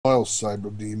Well,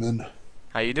 Cyber Demon.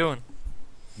 How you doing?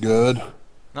 Good.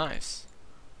 Nice.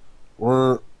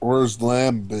 Where's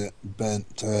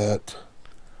Bent at?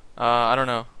 I don't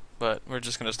know, but we're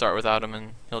just gonna start without him,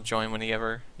 and he'll join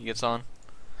whenever he gets on.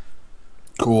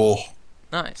 Cool.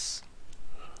 Nice.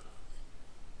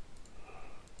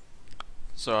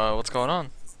 So, what's going on?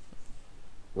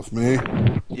 With me?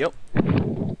 Yep.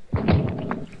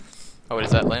 Oh, wait,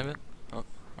 is that Lambent? Oh,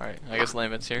 alright. I guess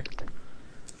Lambent's here.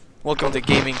 Welcome to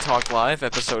Gaming Talk Live,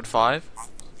 episode 5.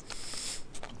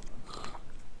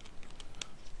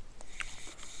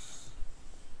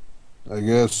 I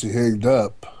guess he hanged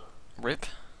up. RIP.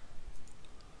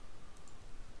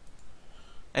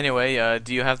 Anyway,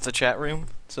 do you have the chat room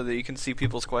so that you can see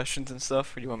people's questions and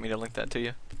stuff, or do you want me to link that to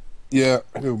you? Yeah,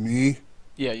 who, me?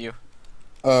 Yeah, you.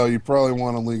 Oh, you probably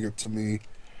want to link it to me.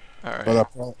 Alright.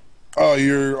 Oh,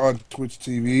 you're on Twitch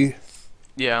TV?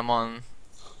 Yeah, I'm on.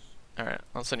 Alright,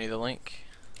 I'll send you the link.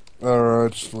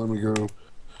 Alright, just let me go.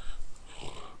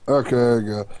 Okay, I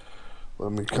got.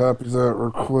 Let me copy that real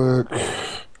quick.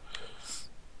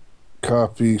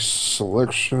 Copy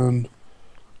selection.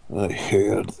 I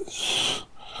had this.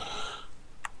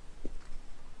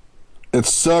 It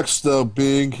sucks though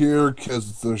being here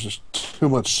because there's just too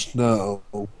much snow.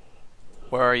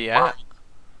 Where are you at?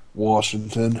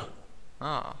 Washington.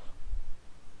 Oh.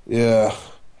 Yeah.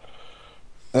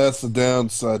 That's the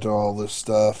downside to all this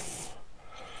stuff.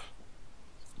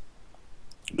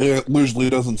 It usually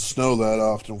doesn't snow that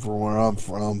often from where I'm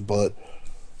from, but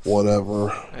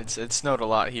whatever. It snowed a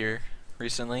lot here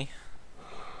recently.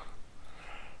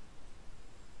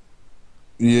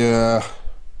 Yeah,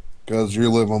 because you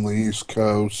live on the East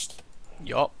Coast.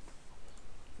 Yup.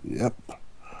 Yep.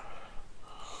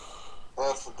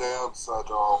 That's the downside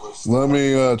to all this. Let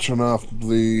me turn off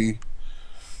the...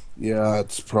 Yeah,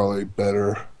 it's probably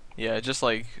better. Yeah, just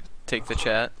like take the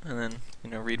chat and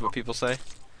then, read what people say.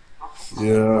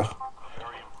 Yeah.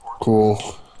 Cool.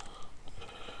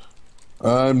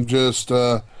 I'm just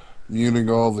muting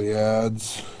all the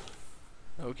ads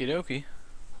Okie dokie.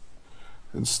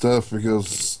 and stuff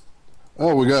because...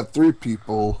 Oh, we got 3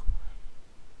 people.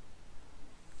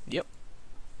 Yep.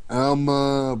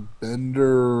 Alma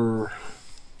Bender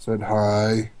said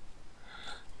hi.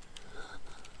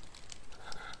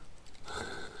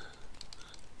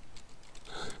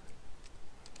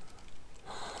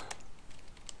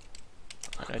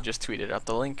 I just tweeted out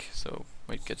the link, so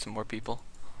might get some more people.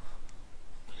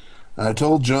 I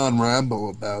told John Rambo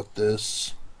about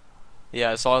this.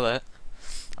 Yeah, I saw that.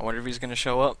 I wonder if he's gonna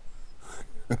show up.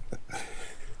 Did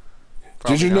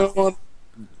Probably you not. know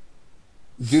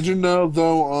Did you know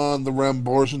though on the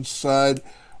Ramborgian side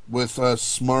with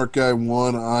Smart Guy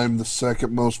 1, I'm the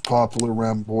second most popular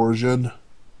Ramborgian?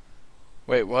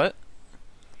 Wait, what?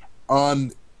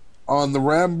 On on the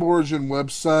Ramborgian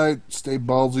website,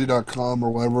 stayballsy.com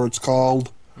or whatever it's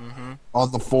called, Mm-hmm.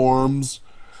 on the forums,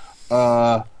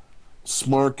 uh,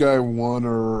 Smart Guy 1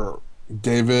 or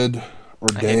David or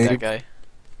I hate that Dave, guy.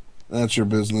 that's your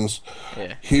business.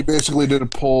 Yeah. He basically did a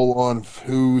poll on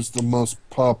who's the most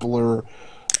popular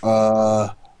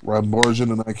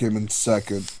Ramborgian, and I came in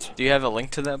second. Do you have a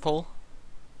link to that poll?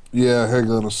 Yeah,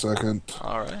 hang on a second.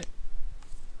 Alright.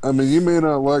 I mean, you may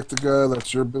not like the guy,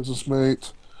 that's your business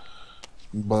mate,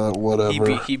 but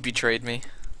whatever. He betrayed me.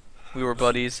 We were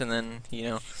buddies, and then,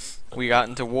 we got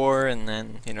into war, and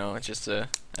then, it just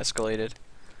escalated.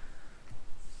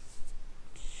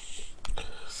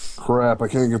 Crap, I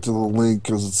can't get to the link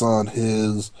because it's on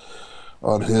his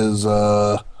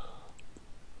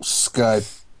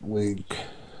Skype link.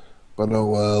 But oh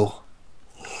well.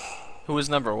 Who was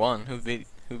number 1? Who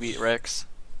beat Rex?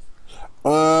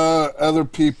 Other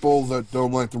people that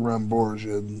don't like the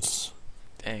Ramborgians.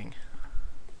 Dang.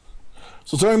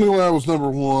 So technically I was number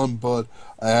 1, but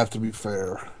I have to be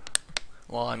fair.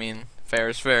 Well, I mean, fair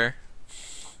is fair.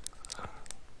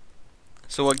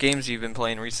 So what games have you been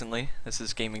playing recently? This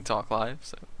is Gaming Talk Live,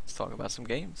 so let's talk about some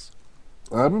games.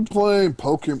 I've been playing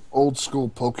old school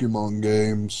Pokemon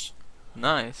games.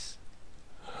 Nice.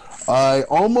 I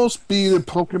almost beat a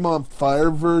Pokemon Fire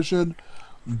version,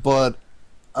 but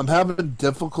I'm having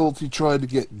difficulty trying to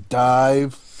get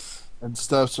dive and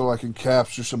stuff so I can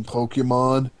capture some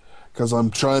Pokemon because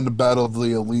I'm trying to battle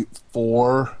the Elite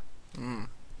Four,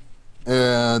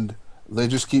 and they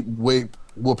just keep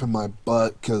whooping my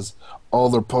butt because all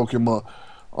their Pokemon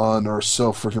are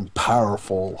so freaking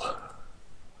powerful.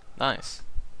 Nice.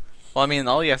 Well, I mean,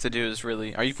 all you have to do is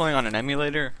really... Are you playing on an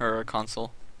emulator or a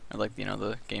console? Or like,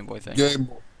 the Game Boy thing?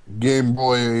 Game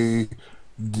Boy.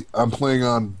 I'm playing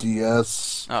on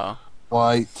DS. Oh.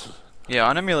 White. Yeah,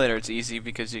 on emulator it's easy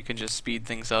because you can just speed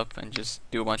things up and just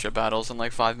do a bunch of battles in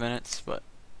like 5 minutes, but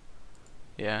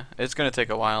Yeah, it's gonna take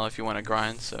a while if you want to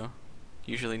grind, so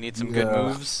usually need some good Yeah.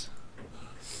 moves.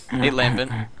 Hey,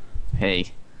 Lambent.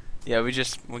 Hey, Yeah,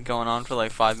 we're going on for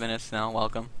like 5 minutes now.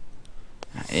 Welcome.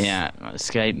 yeah,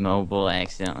 Skype Mobile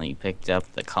accidentally picked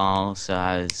up the call, so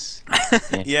I was,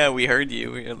 yeah, Yeah, we heard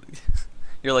you.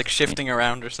 You're like shifting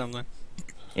around or something.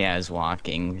 yeah, I was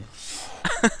walking.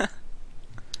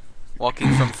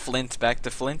 Walking from Flint back to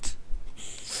Flint.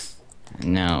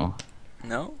 No,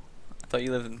 No, I thought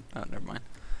you lived in. Oh, never mind.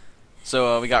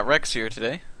 So we got Rex here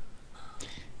today.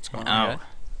 What's going on, guys?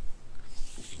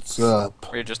 What's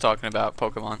up? We're just talking about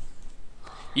Pokemon.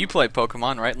 You play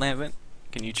Pokemon, right, Lambent?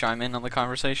 Can you chime in on the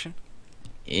conversation?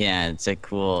 yeah, it's a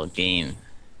cool game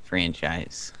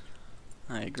franchise.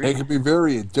 I agree. It can be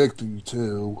very addicting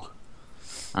too.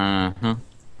 Uh-huh.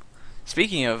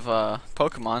 Speaking of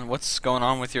Pokemon, what's going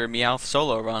on with your Meowth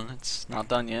solo run? It's not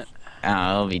done yet.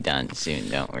 Oh, it'll be done soon.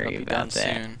 Don't It'll worry be about done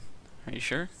that. soon. Are you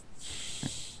sure?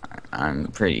 I'm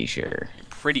pretty sure. You're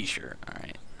pretty sure. All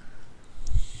right.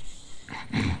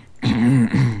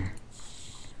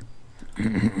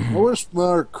 I wish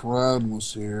Mark Crown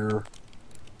was here.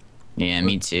 Yeah,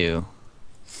 me too.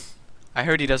 I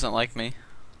heard he doesn't like me.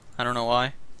 I don't know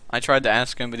why. I tried to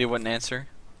ask him, but he wouldn't answer.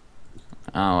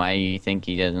 Oh, why do you think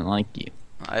he doesn't like you?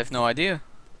 I have no idea.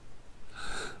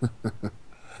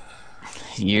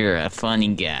 You're a funny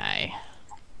guy.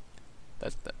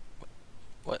 That's that.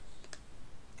 What?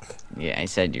 Yeah, I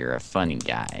said you're a funny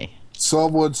guy.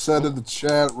 Someone said in the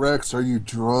chat, Rex, are you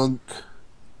drunk?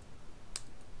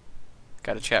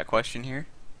 Got a chat question here.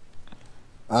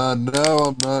 No,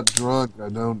 I'm not drunk. I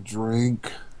don't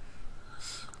drink.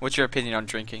 What's your opinion on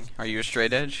drinking? Are you a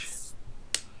straight edge?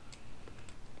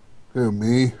 Who,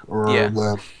 me? Or Yeah.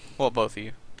 them? Well, both of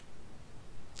you.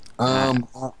 Um,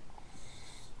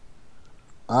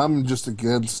 I'm just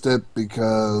against it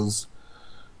because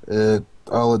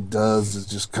all it does is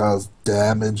just cause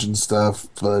damage and stuff.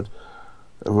 But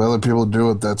if other people do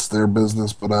it, that's their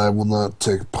business. But I will not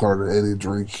take part in any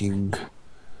drinking.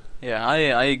 Yeah, I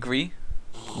agree.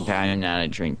 I'm not a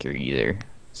drinker either,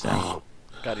 so.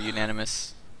 Got a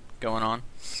unanimous going on.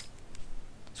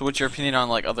 So what's your opinion on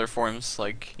like other forms,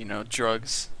 like, you know,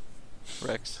 drugs,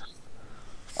 Rex?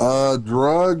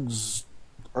 Drugs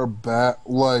are bad.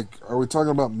 Like, are we talking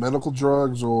about medical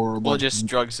drugs or Well, like just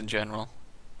drugs in general.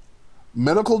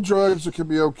 medical drugs? It can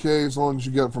be okay as long as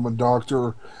you get it from a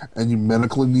doctor and you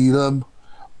medically need them.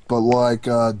 But like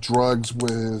drugs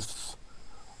with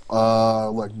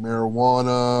like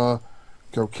marijuana,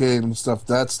 cocaine and stuff,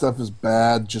 that stuff is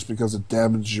bad just because it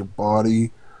damages your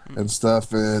body and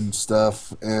stuff. And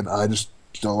I just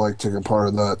don't like taking part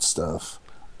of that stuff.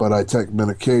 But I take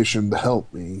medication to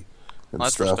help me and Well,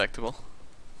 that's stuff. respectable.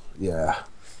 Yeah.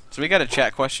 So we got a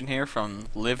chat question here from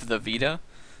Live the Vita.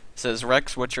 It says,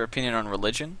 Rex, what's your opinion on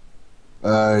religion?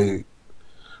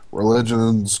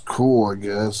 Religion's cool, I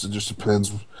guess. It just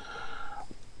depends.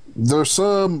 There's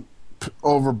some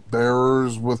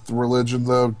overbearers with religion,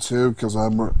 though, too, because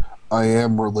I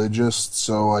am religious,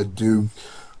 so I do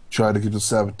try to keep the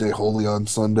Sabbath day holy on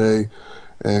Sunday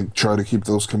and try to keep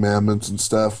those commandments and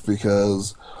stuff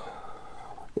because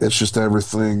it's just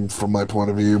everything from my point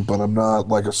of view. But I'm not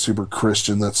like a super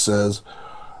Christian that says,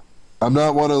 I'm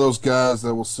not one of those guys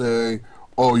that will say,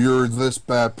 oh, you're this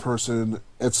bad person.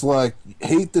 It's like,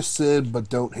 hate the sin, but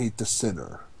don't hate the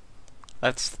sinner.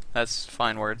 That's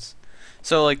fine words.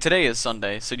 So like today is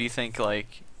Sunday, so do you think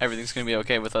like everything's gonna be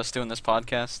okay with us doing this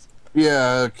podcast?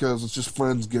 Yeah, because it's just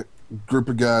group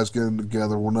of guys getting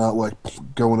together. We're not like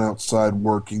going outside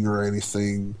working or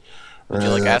anything. Would you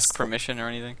like ask permission or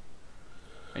anything?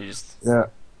 Or you just Yeah.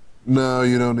 No,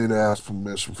 you don't need to ask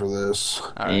permission for this.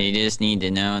 alright. You just need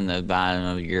to know in the bottom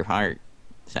of your heart.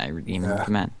 So I redeem Yeah. and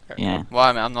command. Yeah. Well,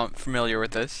 I'm not familiar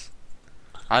with this.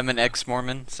 I'm an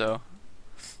ex-Mormon, so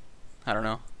I don't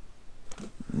know.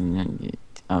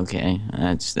 Okay,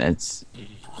 that's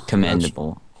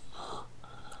commendable.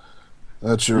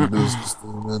 That's your business,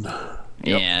 then.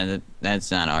 Yeah,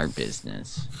 that's not our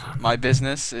business. My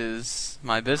business is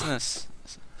my business.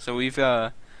 So we've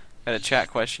got a chat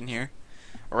question here.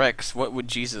 Rex, what would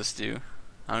Jesus do?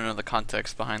 I don't know the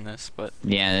context behind this, but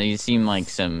Yeah, they seem like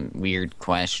some weird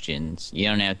questions. You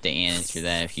don't have to answer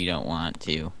that if you don't want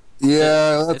to.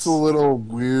 Yeah, that's It's- a little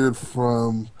weird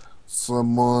from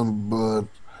someone, but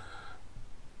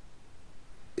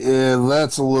yeah,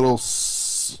 that's a little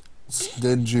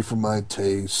stingy for my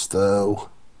taste, though.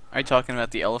 are you talking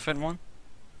about the elephant one?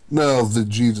 No, the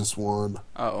Jesus one.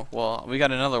 Oh, well, we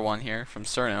got another one here from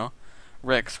Cerno.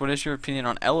 Rex, what is your opinion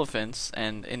on elephants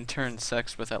and in turn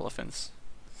sex with elephants?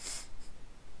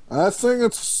 I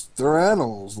think they're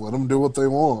animals. Let them do what they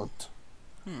want.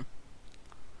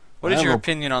 What is your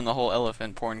opinion on the whole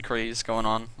elephant porn craze going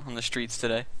on the streets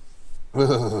today?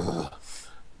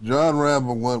 John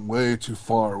Rambo went way too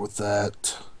far with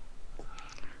that.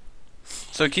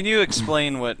 So can you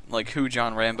explain who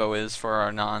John Rambo is for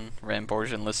our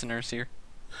non-Ramborgian listeners here?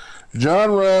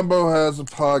 John Rambo has a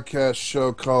podcast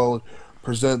show called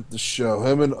Present the Show.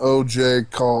 Him and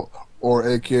OJ or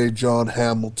AKA John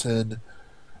Hamilton,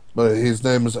 but his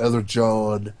name is Other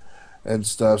John and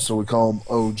stuff, so we call him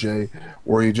OJ,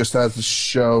 where he just has the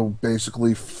show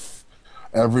basically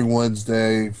every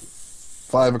Wednesday,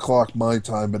 5 o'clock my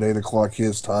time, but 8 o'clock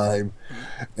his time.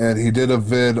 And he did a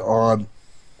vid on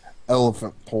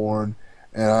elephant porn,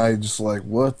 and I just like,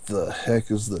 what the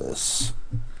heck is this?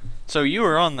 So you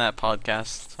were on that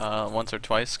podcast once or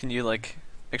twice. Can you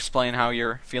explain how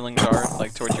your feelings are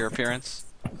towards your appearance?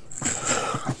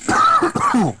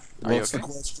 What's the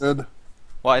question?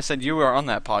 Well, I said you were on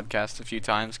that podcast a few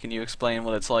times. Can you explain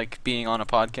what it's like being on a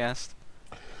podcast?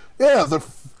 Yeah, they're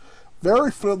very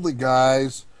friendly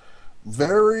guys,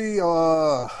 very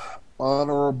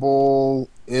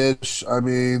honorable-ish. I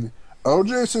mean,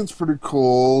 OJ seems pretty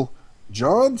cool.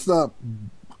 John's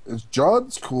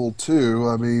cool too.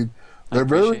 I mean, they're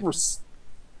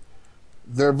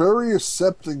very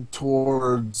accepting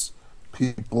towards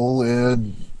people,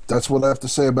 and that's what I have to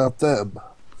say about them.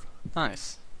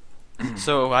 Nice.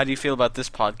 So, how do you feel about this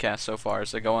podcast so far?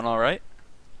 Is it going all right?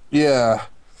 Yeah.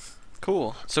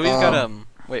 Cool. So we've got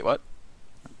Wait, what?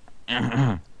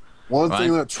 One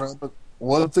thing that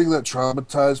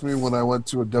traumatized me when I went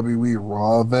to a WWE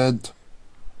Raw event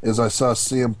is I saw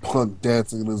CM Punk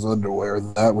dancing in his underwear,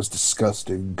 and that was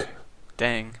disgusting.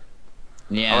 Dang.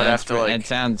 Yeah, that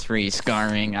sounds pretty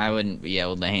scarring. I wouldn't be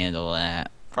able to handle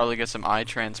that. Probably get some eye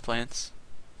transplants.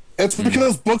 It's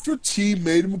because Booker T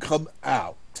made him come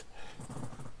out.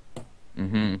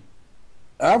 Mm-hmm.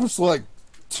 I was like,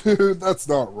 dude, that's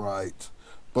not right.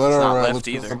 But it's all not right, left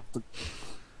either.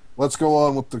 Let's go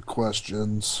on with the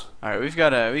questions. All right, we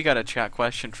got a chat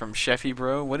question from Sheffy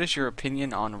Bro. What is your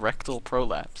opinion on rectal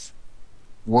prolapse?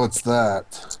 What's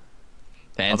that?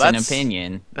 That's an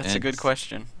opinion. That's a good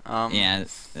question. Yeah,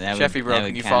 Sheffy Bro,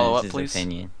 can you follow up, please?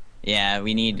 Opinion. Yeah,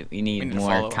 we need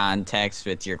more context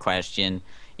with your question.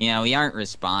 We aren't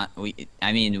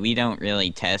we don't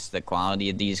really test the quality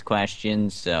of these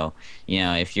questions. So,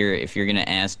 if you're gonna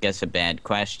ask us a bad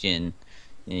question,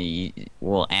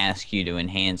 we'll ask you to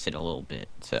enhance it a little bit.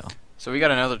 So we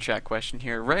got another chat question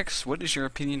here. Rex, what is your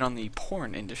opinion on the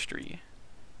porn industry?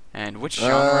 And which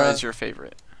genre is your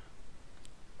favorite?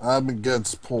 I'm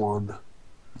against porn.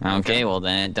 Okay, well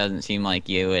then it doesn't seem like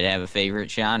you would have a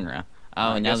favorite genre.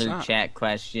 Oh, another chat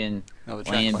question.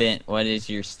 What is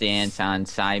your stance on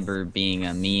Cyber being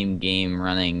a meme game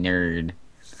running nerd?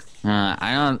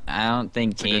 I don't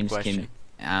think games can.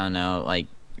 I don't know.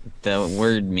 The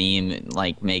word meme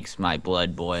makes my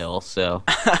blood boil. So,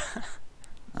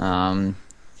 I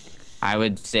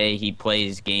would say he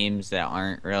plays games that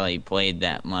aren't really played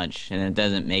that much, and it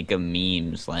doesn't make them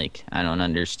memes. I don't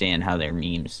understand how they're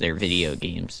memes. They're video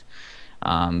games.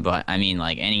 But I mean,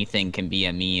 anything can be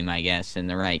a meme, I guess, in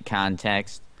the right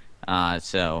context.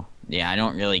 So yeah, I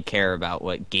don't really care about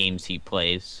what games he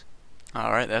plays.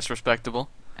 All right, that's respectable.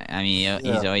 I mean,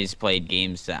 he's always played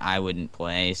games that I wouldn't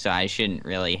play, so I shouldn't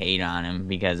really hate on him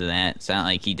because of that. It's not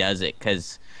like he does it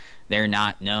because they're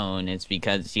not known. It's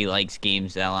because he likes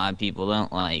games that a lot of people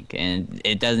don't like, and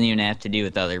it doesn't even have to do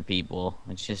with other people.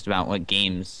 It's just about what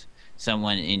games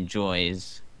someone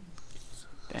enjoys.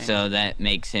 Dang. So that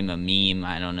makes him a meme.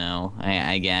 I don't know.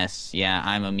 I guess. Yeah,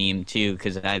 I'm a meme too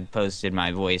because I've posted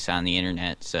my voice on the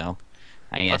internet. So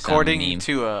I guess according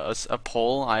to a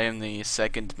poll, I am the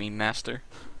second meme master.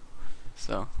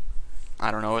 So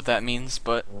I don't know what that means,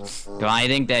 but so I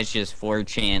think that's just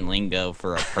 4chan lingo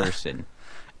for a person.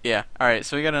 Yeah. All right.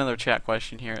 So we got another chat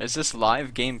question here. Is this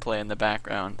live gameplay in the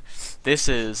background? This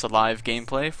is a live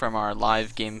gameplay from our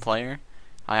live game player.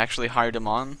 I actually hired him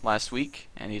on last week,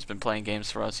 and he's been playing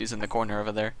games for us. He's in the corner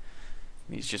over there.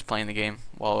 He's just playing the game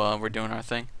while we're doing our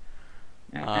thing.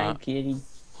 Hi, kitty.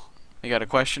 We got a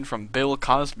question from Bill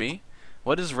Cosby.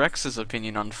 What is Rex's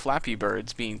opinion on Flappy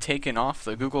Birds being taken off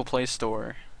the Google Play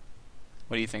Store?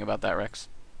 What do you think about that, Rex?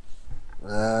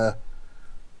 That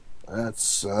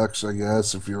sucks, I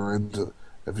guess, if you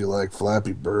like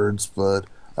Flappy Birds, but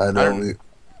I don't even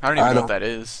know what that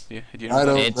is. Do you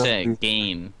know it's a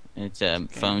game. It's a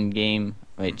phone game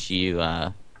which you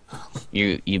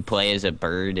play as a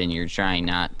bird and you're trying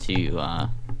not to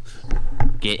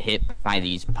get hit by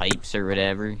these pipes or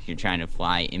whatever. You're trying to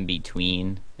fly in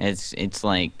between. It's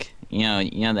like you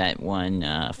know that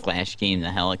one Flash game,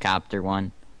 the helicopter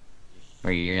one,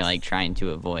 where you're trying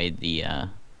to avoid the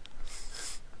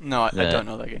No, I don't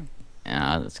know that game.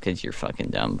 That's because you're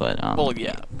fucking dumb. But Well,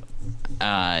 yeah.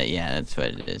 yeah, that's what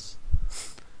it is.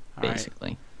 All right.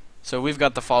 Basically. So we've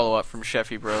got the follow-up from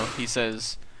Sheffy Bro. He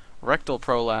says, rectal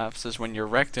prolapse is when your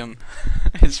rectum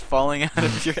is falling out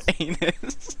of your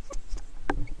anus.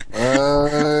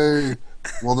 I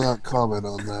will not comment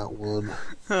on that one.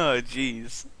 Oh,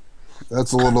 jeez.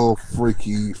 That's a little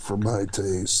freaky for my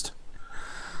taste.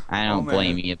 I don't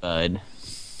blame you, bud.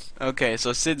 Okay,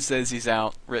 so Sid says he's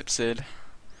out. Rip Sid.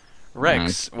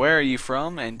 Rex, where are you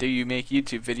from, and do you make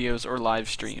YouTube videos or live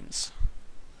streams?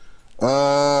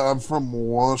 I'm from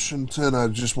Washington. I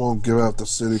just won't give out the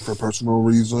city for personal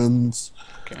reasons.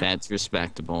 Okay. That's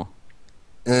respectable.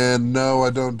 And no,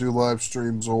 I don't do live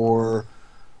streams, or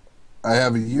I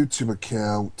have a YouTube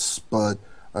account, but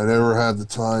I never had the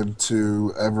time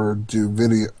to ever do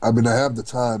video. I mean, I have the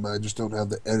time, I just don't have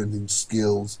the editing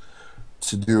skills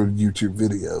to do YouTube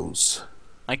videos.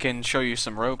 I can show you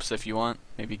some ropes if you want.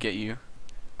 Maybe get you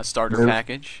a starter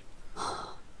package.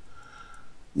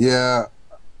 Yeah,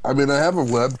 I mean, I have a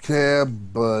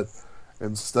webcam, but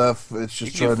and stuff. It's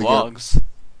just You can trying do to vlogs. get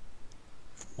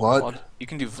what? You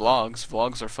can do vlogs.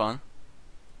 Vlogs are fun.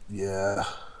 Yeah.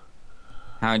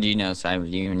 How do you know,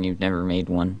 Simon? You've never made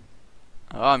one.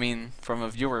 Oh, I mean, from a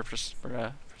viewer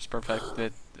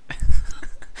perspective.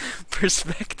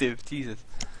 Perspective, Jesus.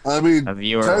 I mean, A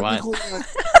viewer technically,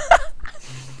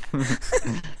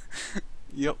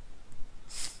 Yep.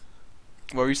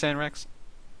 What were you saying, Rex?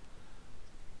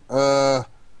 I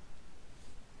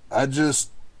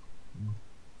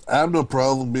have no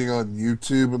problem being on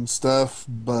YouTube and stuff,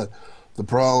 but the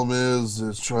problem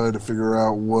is trying to figure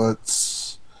out what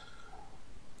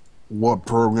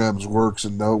programs works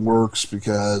and don't works,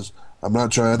 because I'm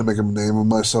not trying to make a name of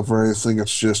myself or anything.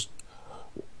 It's just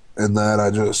in that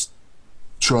I just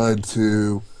tried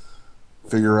to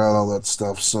figure out all that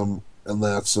stuff. So I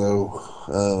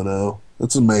don't know.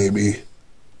 It's a maybe.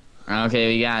 Okay,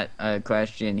 we got a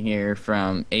question here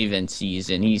from Avon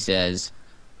Season. He says,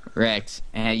 Rex,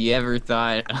 have you ever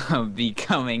thought of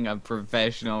becoming a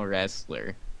professional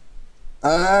wrestler?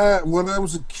 When I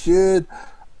was a kid,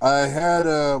 I had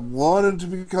wanted to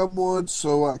become one,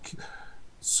 so I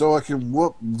can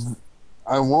whoop.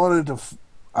 I wanted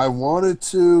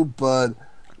to, but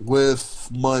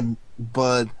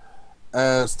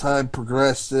as time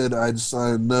progressed, I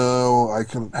decided no, I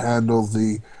couldn't handle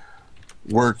the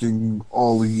working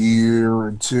all year,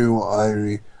 and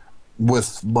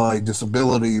with my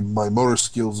disability, my motor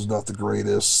skills is not the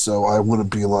greatest, so I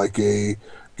wouldn't be like a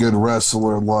good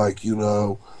wrestler like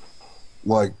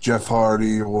Jeff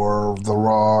Hardy or The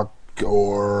Rock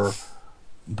or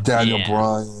Daniel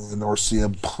Bryan or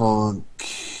CM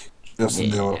Punk.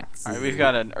 Alright, we've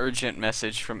got an urgent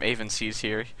message from Avon Seas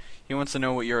here. He wants to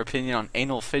know what your opinion on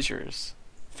anal fissures.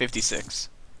 56.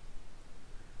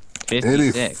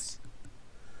 56.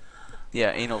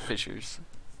 Yeah, anal fissures.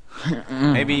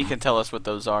 Maybe you can tell us what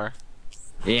those are.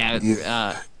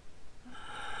 Yeah,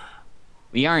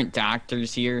 we aren't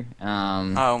doctors here.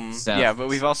 Yeah, but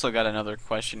we've also got another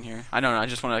question here. I don't know, I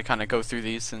just want to kind of go through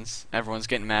these since everyone's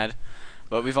getting mad.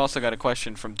 But we've also got a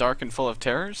question from Dark and Full of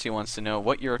Terrors. He wants to know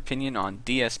what your opinion on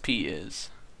DSP is.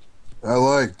 I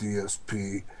like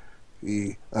DSP.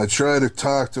 I tried to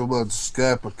talk to him on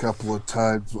Skype a couple of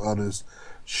times on his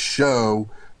show,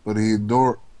 but he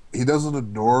doesn't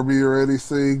ignore me or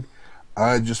anything.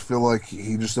 I just feel like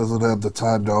he just doesn't have the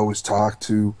time to always talk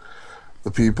to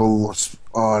the people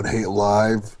on Hate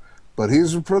Live. But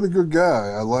he's a pretty good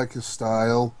guy. I like his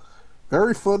style.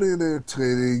 Very funny and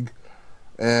entertaining.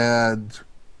 And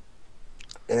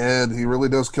he really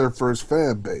does care for his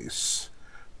fan base.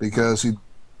 Because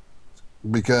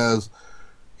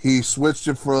he switched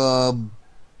it from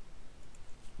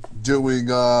doing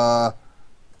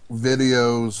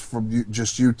videos from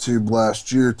just YouTube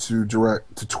last year to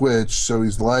direct to Twitch, so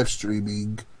he's live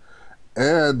streaming,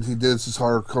 and he did his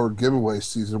hardcore giveaway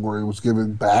season where he was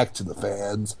giving back to the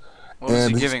fans. What was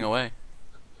he giving away?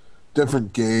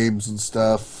 Different games and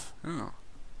stuff. Oh.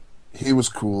 He was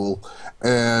cool.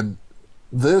 And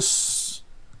this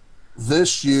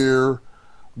year,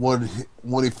 when he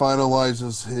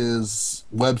finalizes his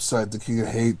website,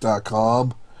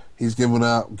 thekingofhate.com, he's giving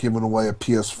away a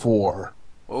PS4.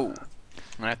 Whoa. I'm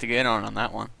gonna have to get on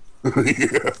that one.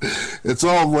 Yeah. It's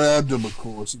all random, of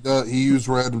course. He used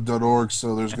random.org,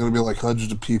 so there's going to be like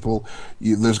hundreds of people.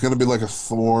 There's going to be like a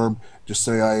form. Just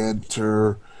say I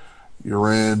enter,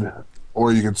 you're in.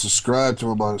 Or you can subscribe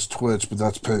to him on his Twitch, but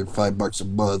that's paying $5 a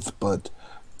month. But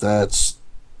that's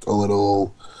a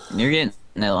little... You're getting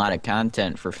a lot of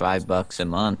content for $5 a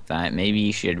month. Maybe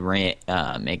you should make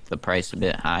the price a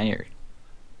bit higher.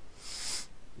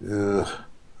 Yeah.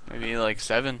 like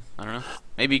 7. I don't know.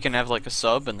 Maybe you can have like a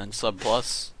sub and then sub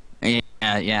plus.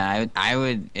 Yeah. I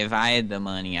would if I had the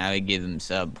money, I would give him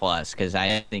sub plus because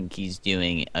I think he's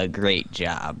doing a great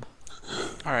job.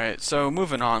 All right, so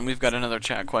moving on, we've got another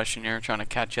chat question here, trying to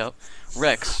catch up.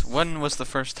 Rex, when was the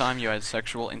first time you had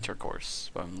sexual intercourse?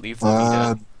 Leave the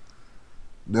Vita.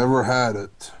 Never had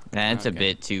it. That's a Okay.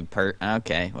 bit too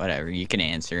Okay, whatever. You can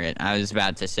answer it. I was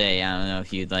about to say, I don't know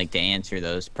if you'd like to answer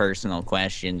those personal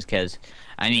questions, because,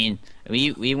 I mean,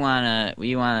 we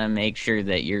wanna make sure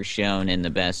that you're shown in the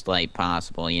best light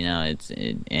possible. You know,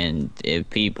 and if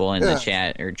people in the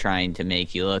chat are trying to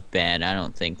make you look bad, I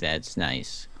don't think that's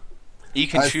nice. You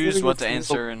can I choose think what to it's-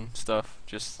 answer and stuff.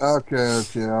 Just Okay,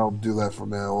 I'll do that from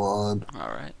now on. all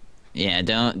right. Yeah,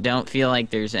 don't feel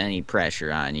like there's any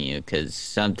pressure on you, because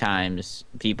sometimes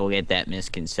people get that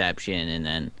misconception, and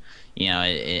then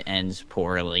it ends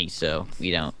poorly. So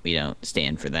we don't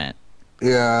stand for that.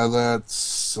 Yeah,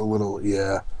 that's a little,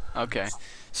 yeah. Okay,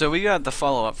 so we got the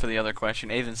follow up for the other question.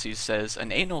 Avency says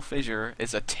an anal fissure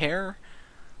is a tear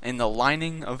in the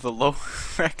lining of the lower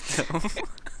rectum.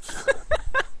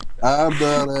 I'm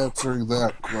not answering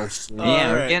that question.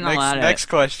 Yeah, we're getting a lot of- next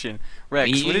question.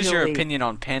 Rex, We what is your usually- opinion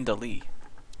on Panda Lee?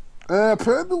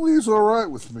 Panda Lee's alright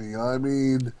with me. I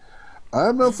mean, I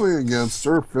have nothing against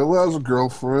her. Phil has a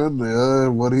girlfriend.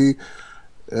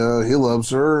 He loves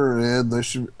her, and they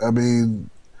should. I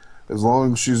mean, as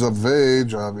long as she's of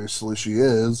age, obviously she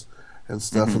is, and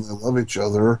stuff, and they love each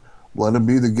other. Let them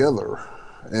be together.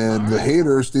 And the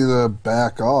haters need to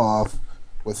back off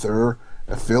with her.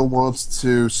 If Phil wants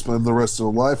to spend the rest of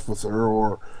their life with her,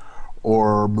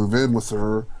 or move in with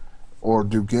her, or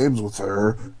do games with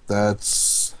her,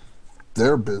 that's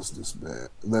their business, man.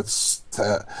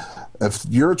 If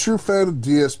you're a true fan of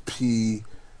DSP,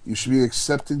 you should be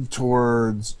accepting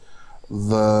towards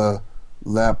that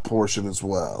portion as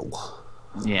well.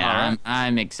 Yeah, Alright.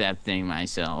 I'm accepting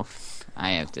myself,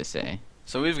 I have to say.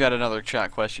 So we've got another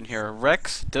chat question here.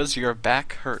 Rex, does your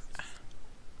back hurt?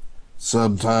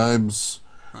 Sometimes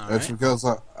All it's right. because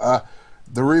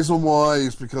the reason why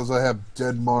is because I have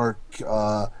Denmark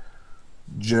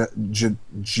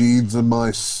genes in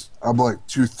my. I'm like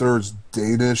 2/3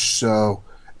 Danish, so,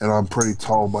 and I'm pretty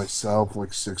tall myself, like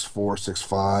 6'4",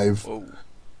 6'5". Whoa.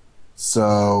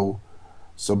 So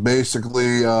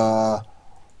basically,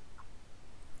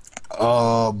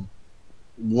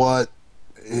 what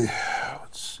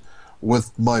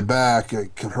with my back,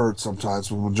 it can hurt sometimes.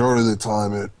 But the majority of the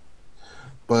time,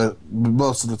 but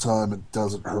most of the time it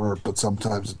doesn't hurt. But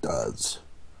sometimes it does.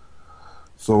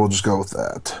 So we'll just go with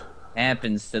that.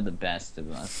 Happens to the best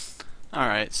of us. All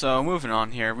right. So moving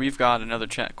on here, we've got another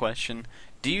chat question.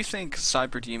 Do you think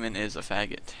Cyberdemon is a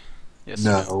faggot? Yes. or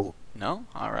No. No.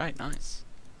 All right. Nice.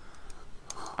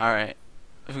 All right.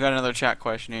 We've got another chat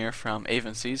question here from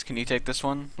Avencies. Can you take this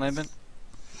one, Lambent?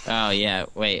 Oh yeah,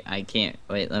 wait, I can't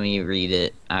wait, let me read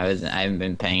it. I haven't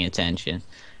been paying attention.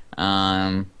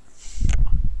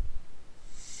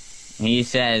 He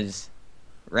says,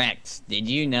 Rex, did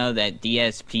you know that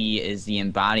DSP is the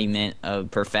embodiment of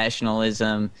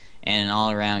professionalism and an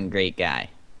all-around great guy?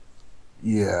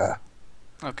 Yeah.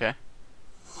 Okay.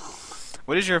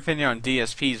 What is your opinion on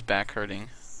DSP's back hurting?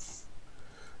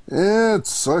 Yeah, it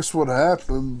sucks what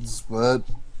happens, but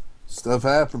stuff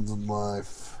happens in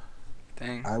life.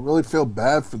 Dang. I really feel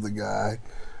bad for the guy,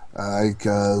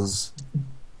 because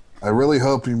I really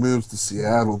hope he moves to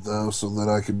Seattle, though, so that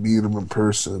I can meet him in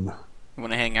person. You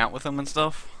want to hang out with him and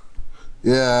stuff?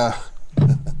 Yeah.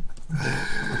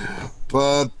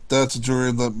 But that's a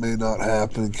dream that may not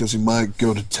happen, because he might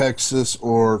go to Texas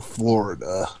or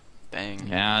Florida. Dang.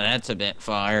 Yeah, that's a bit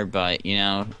far, but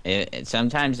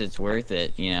sometimes it's worth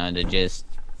it, to just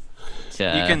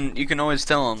You can always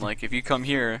tell him, like, if you come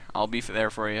here, I'll be there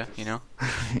for you, you know?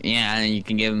 yeah, and you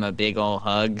can give him a big old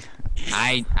hug.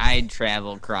 I'd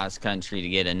travel cross country to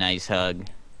get a nice hug,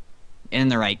 in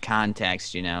the right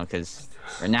context, because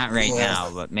or not right Yeah.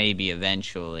 now, but maybe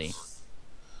eventually.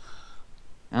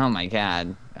 Oh my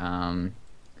God.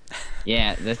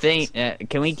 Yeah, the thing.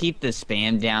 Can we keep the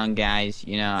spam down, guys?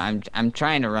 I'm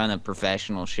trying to run a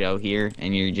professional show here,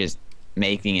 and you're just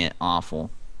making it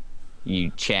awful.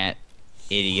 You chat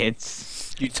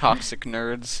idiots. You toxic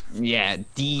nerds. Yeah,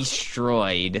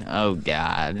 destroyed. Oh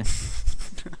God.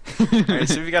 Alright,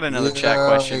 so we got another chat Yeah,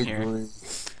 question I here. agree.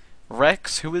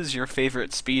 Rex, who is your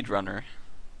favorite speedrunner?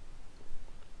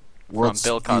 From What's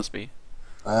Bill the- Cosby.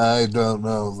 I don't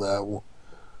know that one.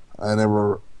 I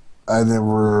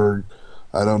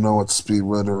don't know what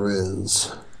speedrunner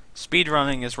is.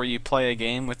 Speedrunning is where you play a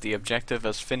game with the objective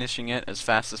as finishing it as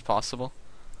fast as possible.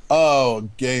 Oh,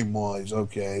 game wise,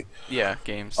 okay. Yeah,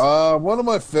 games. One of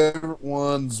my favorite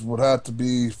ones would have to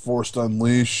be Forced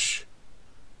Unleash.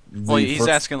 Well, The he's first,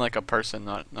 asking like a person,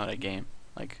 not a game.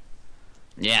 Like,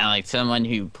 Yeah, like someone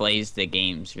who plays the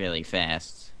games really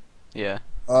fast. yeah.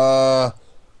 uh,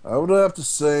 I would have to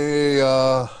say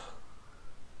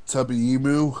Tubby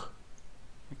Emu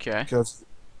Okay. because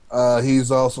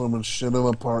he's also a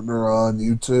machinima partner on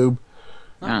YouTube.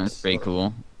 Oh, that's Nice. pretty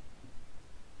cool.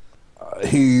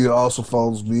 He also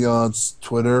follows me on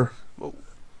Twitter, Whoa.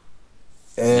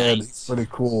 and he's Nice. pretty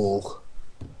cool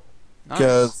Nice.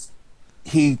 because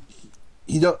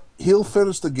he'll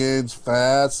finish the games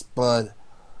fast, but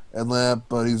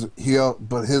but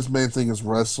his main thing is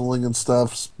wrestling and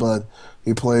stuff. But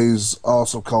he plays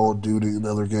also Call of Duty and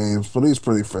other games. But he's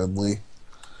pretty friendly.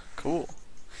 Cool.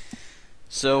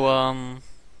 So, alright,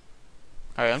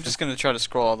 I'm just gonna try to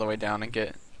scroll all the way down and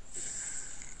get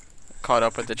caught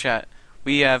up with the chat.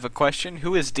 We have a question.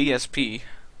 Who is DSP?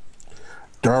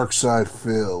 Dark Side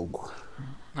Phil.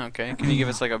 Okay, can you give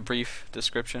us like a brief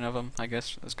description of him? I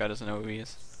guess this guy doesn't know who he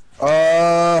is.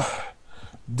 Uh,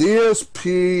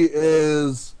 DSP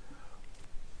is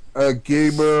a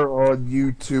gamer on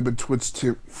YouTube and Twitch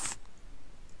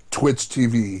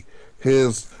TV.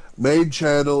 His main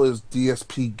channel is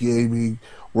DSP Gaming,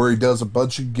 where he does a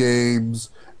bunch of games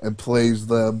and plays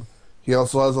them. He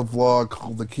also has a vlog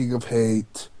called The King of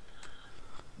Hate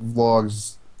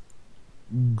vlogs,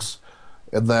 and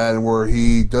then where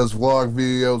he does vlog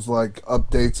videos like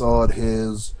updates on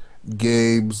his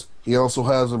games. He also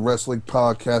has a wrestling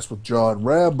podcast with John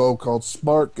Rambo called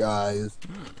Smart Guys,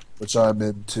 which I'm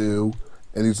into,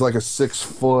 and he's like a 6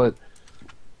 foot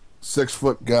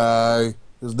guy.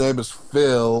 His name is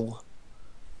Phil,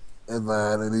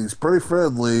 and he's pretty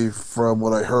friendly from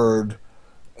what I heard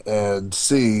and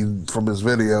seen from his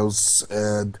videos,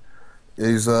 and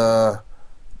he's a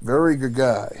very good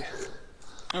guy.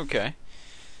 Okay.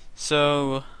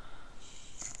 So,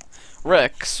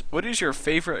 Rex, what is your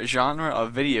favorite genre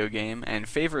of video game and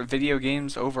favorite video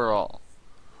games overall?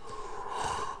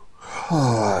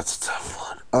 Oh, that's a tough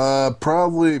one.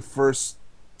 Probably first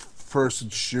person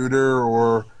shooter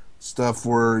or stuff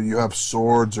where you have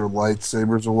swords or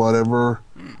lightsabers or whatever,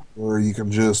 where you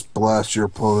can just blast your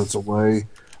opponents away.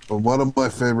 But one of my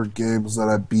favorite games that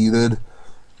I beated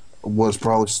was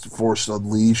probably Force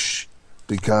Unleash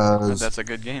because That's a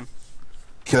good game.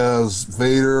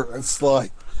 Vader. It's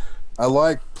like I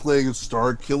like playing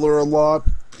Star Killer a lot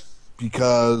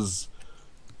because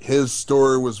his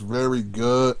story was very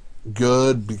good.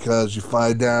 Good because you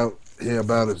find out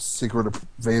about his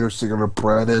Vader's secret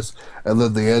apprentice, and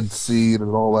then the end scene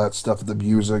and all that stuff, and the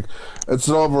music. It's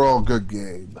an overall good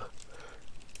game.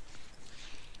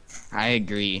 I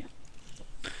agree.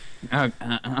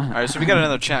 Alright, so we got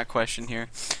another chat question here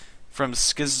from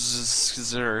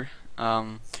Skizzer.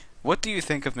 What do you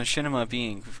think of Machinima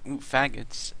being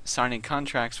faggots signing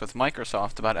contracts with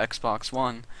Microsoft about Xbox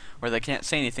One where they can't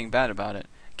say anything bad about it,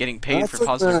 getting paid for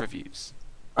positive reviews?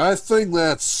 I think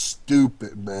that's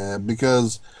stupid, man,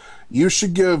 because you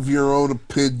should give your own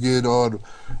opinion on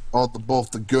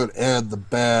both the good and the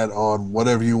bad on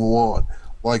whatever you want.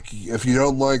 Like, if you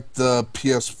don't like the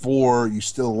PS4, you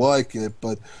still like it,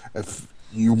 but if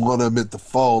you want to admit the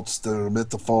faults, then admit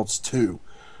the faults too.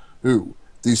 Who?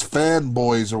 These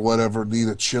fanboys or whatever need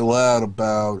to chill out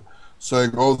about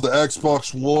saying, oh, the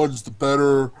Xbox One's the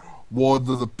better one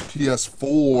than the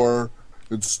PS4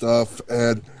 and stuff,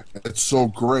 and it's so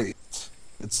great.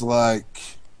 It's like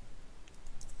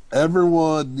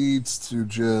everyone needs to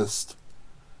just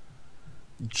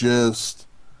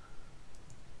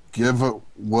give it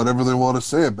whatever they want to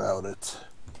say about it.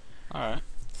 Alright.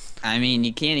 I mean,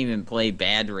 you can't even play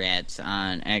Bad Rats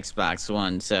on Xbox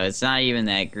One, so it's not even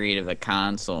that great of a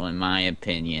console, in my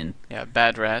opinion. Yeah,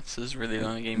 Bad Rats is really the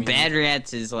only game you Bad need.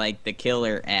 Rats is like the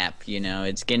killer app, you know.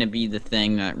 It's gonna be the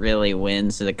thing that really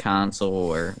wins the console,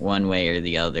 or one way or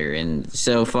the other. And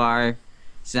so far,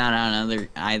 it's not on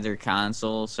either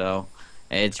console, so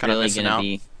it's Kinda really missing gonna out.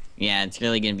 be, yeah, it's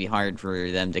really gonna be hard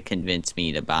for them to convince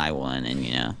me to buy one,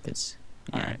 and it's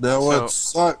Alright. Now,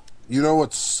 So, you know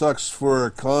what sucks for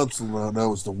a console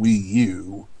now is the Wii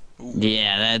U.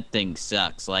 yeah, that thing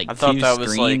sucks. Like I thought two that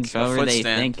was screens. like a What were they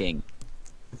footstand. thinking?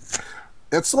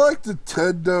 It's like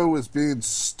Nintendo is being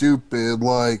stupid.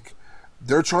 Like,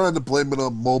 they're trying to blame it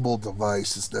on mobile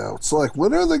devices now. It's like,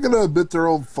 when are they going to admit their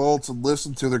own faults and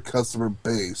listen to their customer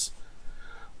base?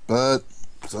 But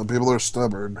some people are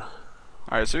stubborn.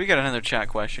 alright, so we got another chat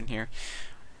question here.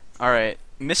 Alright,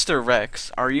 Mr.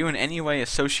 Rex, are you in any way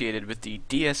associated with the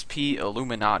DSP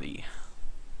Illuminati?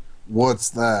 What's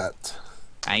that?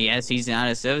 I guess he's not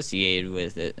associated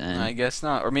with it I then. guess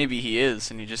not, or maybe he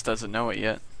is and he just doesn't know it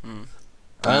yet. I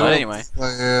But don't anyway, think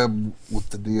I am with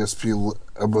the DSP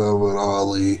above an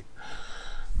Ollie.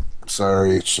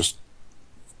 Sorry, it's just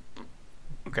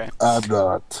okay. I'm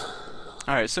not.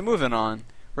 All right, so moving on.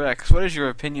 Rex, what is your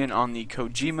opinion on the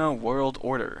Kojima World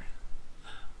Order?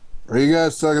 Are you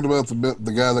guys talking about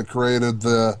the guy that created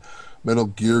the Metal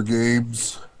Gear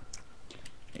games?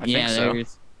 I think Yeah, so.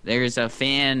 there's a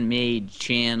fan made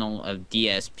channel of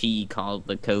DSP called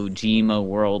the Kojima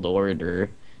World Order.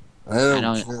 I I don't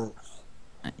don't. care.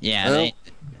 I Yeah, don't.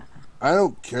 I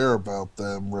don't care about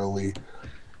them really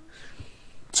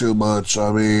too much.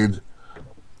 I mean,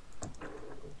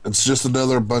 it's just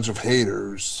another bunch of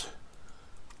haters,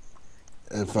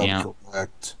 if I'm yeah.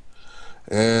 correct.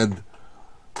 And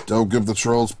don't give the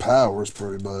trolls powers,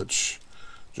 pretty much.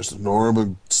 Just ignore them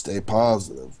and stay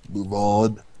positive. Move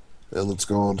on. And let's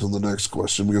go on to the next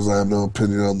question because I have no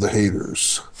opinion on the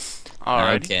haters.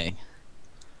 Alrighty.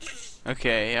 Okay.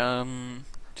 Okay.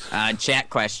 Chat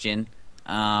question.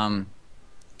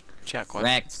 Chat question.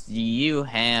 Rex, do you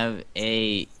have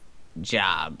a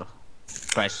job?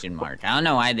 Question mark. I don't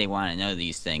know why they want to know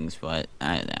these things, but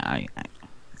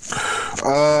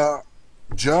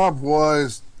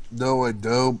Job-wise, no, I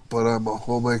don't, but I'm a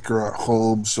homemaker at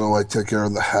home, so I take care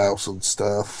of the house and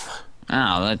stuff.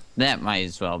 oh, that might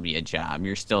as well be a job.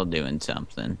 You're still doing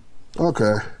something.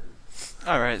 Okay.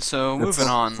 Alright, so moving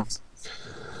on.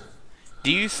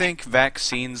 Do you think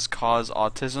vaccines cause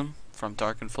autism from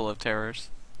Dark and Full of Terrors?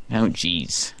 Oh,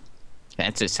 jeez.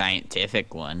 That's a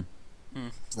scientific one.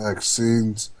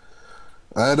 Vaccines.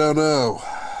 I don't know.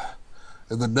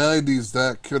 In the 90s,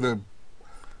 that could have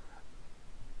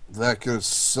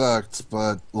sucked,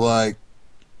 but I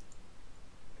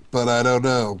don't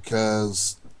know,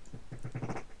 because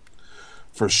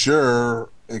for sure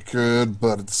it could,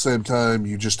 but at the same time,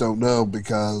 you just don't know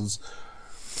because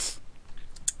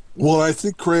what I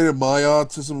think created my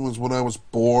autism was when I was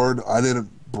born. I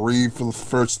didn't breathe for the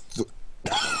first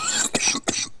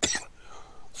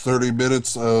 30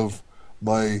 minutes of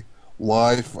my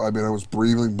life. I mean, I was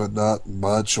breathing, but not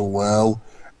much or well,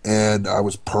 and I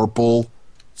was purple.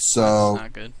 That's So,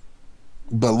 not good.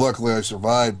 but luckily I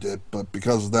survived it. But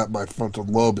because of that, my frontal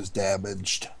lobe is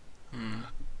damaged. Hmm.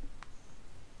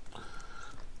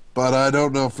 But I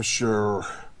don't know for sure.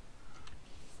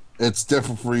 It's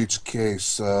different for each case,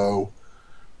 so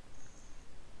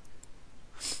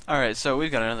Alright, so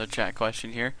we've got another chat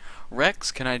question here.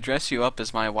 Rex, can I dress you up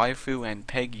as my waifu and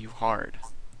peg you hard?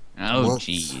 Oh, what?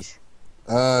 jeez.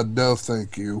 No,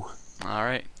 thank you.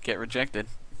 Alright, get rejected.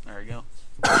 There we go.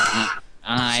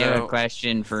 I have a So-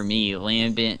 question for me.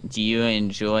 Lambent, do you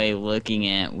enjoy looking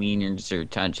at wieners or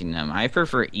touching them? I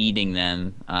prefer eating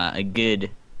them. A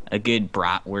good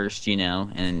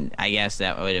bratwurst, and I guess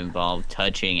that would involve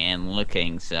touching and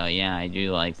looking. So yeah, I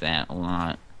do like that a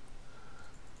lot.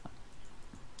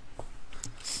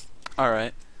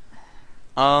 Alright.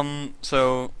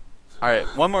 So, alright,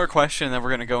 one more question, and then we're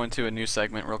going to go into a new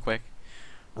segment real quick.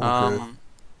 Okay.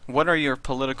 What are your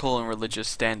political and religious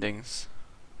standings?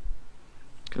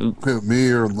 Ooh. Me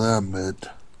or Lambent?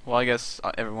 Well, I guess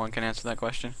everyone can answer that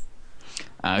question.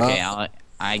 Okay,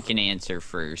 I can answer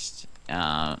first.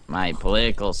 My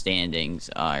political standings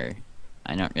are,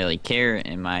 I don't really care,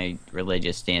 and my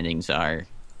religious standings are,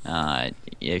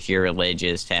 if you're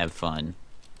religious, have fun.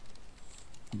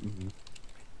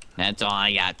 That's all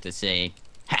I got to say.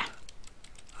 Ha!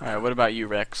 Alright, what about you,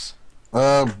 Rex?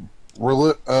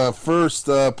 First,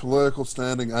 political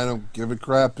standing, I don't give a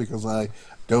crap because I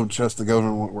don't trust the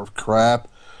government with crap.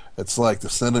 It's like the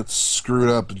Senate's screwed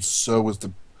up, and so is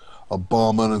the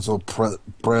Obama and his old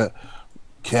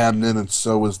cabinet, and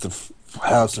so is the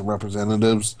House of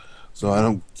Representatives. So I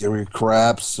don't give a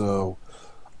crap. So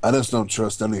I just don't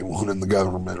trust anyone in the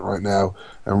government right now.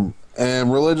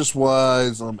 And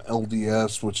religious-wise, I'm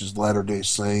LDS, which is Latter-day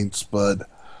Saints, but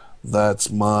that's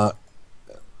the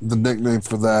nickname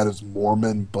for that is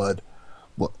Mormon, but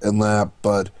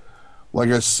like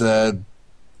I said,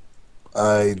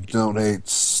 I donate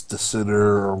the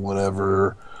sinner or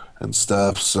whatever and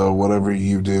stuff. So whatever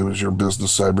you do is your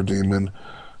business, Cyber Demon,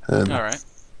 and Alright.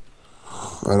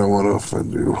 I don't want to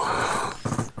offend you.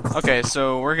 Okay,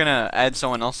 so we're going to add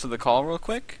someone else to the call real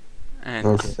quick. And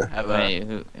Okay. have a... Wait,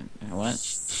 what?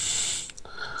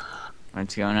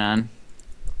 What's going on?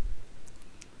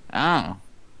 Oh,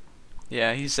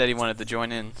 Yeah, he said he wanted to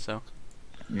join in, so...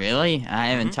 really? I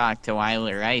haven't Mhm. talked to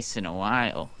Wylerl in a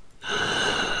while.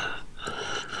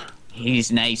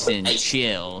 He's nice and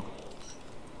chill.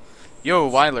 Yo,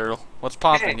 Wylerl, what's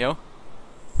poppin', Hey. yo?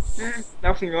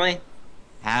 Nothing really.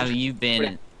 How have you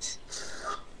been?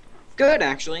 Good,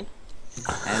 actually.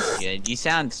 That's good. You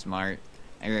sound smart.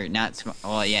 Or not smart.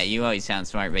 Well, yeah, you always sound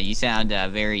smart, but you sound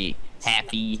very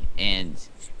happy and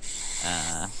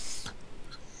uh,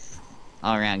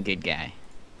 all around good guy.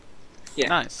 Yeah.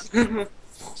 Nice.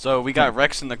 So we got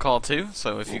Rex in the call too.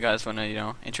 So if you guys want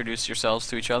to, introduce yourselves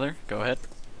to each other, go ahead.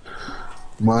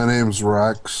 My name's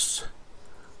Rex.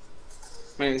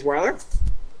 My name is Wylerl.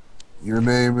 Your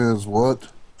name is what?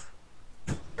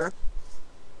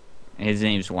 His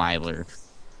name's Wyler.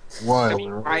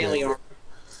 Wyler. Riley.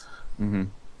 Mm-hmm.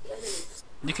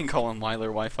 You can call him Wyler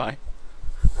Wi-Fi.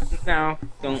 No,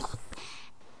 don't.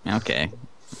 Okay.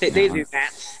 They No. do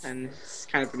that, and it's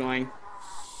kind of annoying.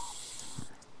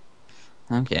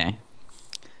 Okay.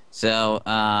 So,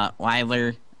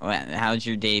 Wyler, how's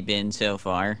your day been so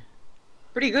far?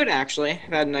 Pretty good, actually.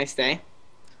 I've had a nice day.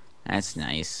 That's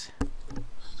nice.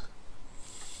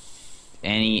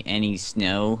 Any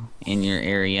snow in your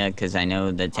area? Because I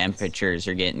know the temperatures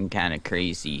are getting kind of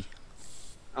crazy.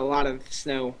 A lot of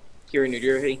snow here in New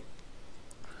Jersey.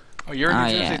 Oh, you're in New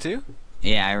Jersey yeah. too?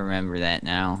 Yeah, I remember that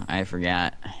now. I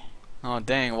forgot. Oh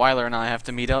dang, Wyler and I have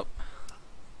to meet up.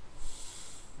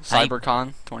 Hype. CyberCon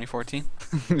 2014.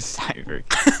 Cyber.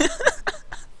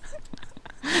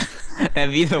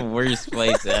 That'd be the worst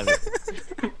place ever.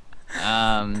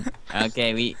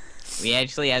 Okay, we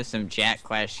actually have some chat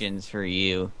questions for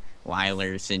you,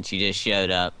 Wyler, since you just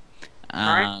showed up.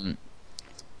 Alright.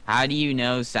 How do you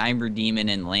know Cyber Demon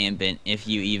and Lambent, if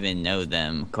you even know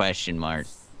them? Question mark.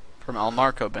 From El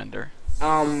Marco Bender.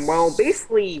 Well,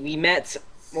 basically, we met.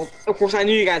 Well, of course, I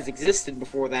knew you guys existed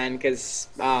before then, because,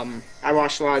 I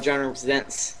watched a lot of Genre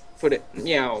Presents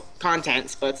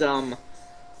contents, but,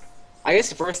 I guess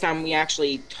the first time we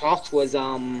actually talked was,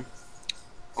 on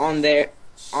an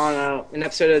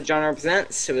episode of Genre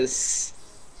Presents. It was,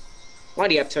 what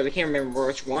the episode? I can't remember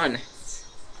which one.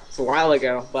 It's a while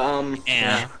ago, but,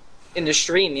 Yeah. in the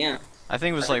stream, yeah. I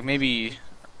think it was like maybe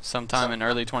sometime in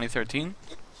early 2013.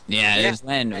 Yeah, it Yeah. was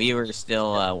when we were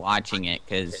still watching it,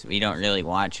 because we don't really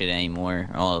watch it anymore.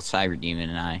 Well, Cyber Demon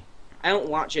and I. I don't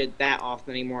watch it that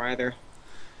often anymore either.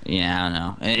 Yeah, I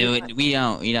don't know. We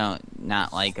don't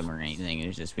not like them or anything.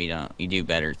 It's just we do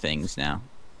better things now.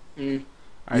 Mm.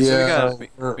 All right, so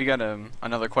Yeah, we got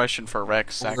another question for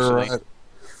Rex We're actually. at-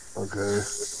 Okay.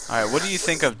 All right, what do you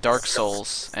think of Dark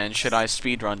Souls, and should I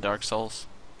speedrun Dark Souls?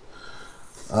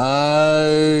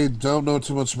 I don't know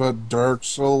too much about Dark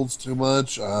Souls too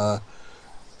much. I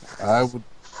would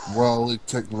probably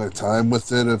take my time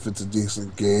with it if it's a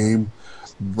decent game,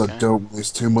 but Okay. don't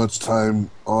waste too much time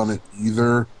on it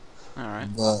either. All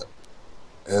right.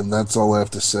 And that's all I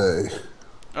have to say.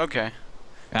 Okay.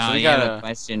 Oh, So we you have gotta- a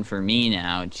question for me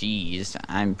now. Jeez,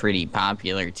 I'm pretty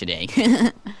popular today.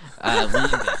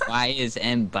 Linda, why is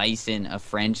M. Bison a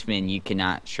Frenchman you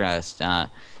cannot trust?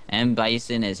 M.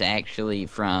 Bison is actually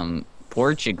from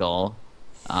Portugal,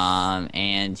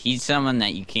 and he's someone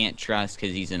that you can't trust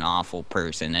because he's an awful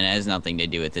person. It has nothing to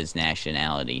do with his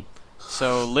nationality.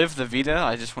 So Live the Vita,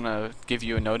 I just want to give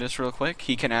you a notice real quick.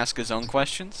 He can ask his own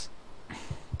questions.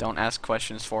 Don't ask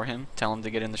questions for him. Tell him to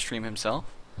get in the stream himself.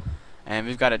 And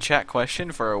we've got a chat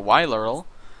question for Wylerl.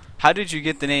 How did you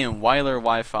get the name Wyler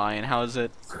Wi-Fi, and how is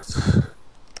it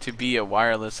to be a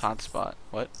wireless hotspot?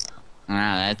 What?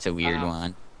 Ah, that's a weird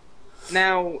one.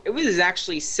 Now, it was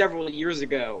actually several years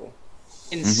ago.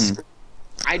 And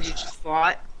I just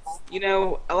thought, a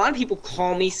lot of people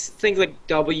call me things like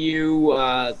W,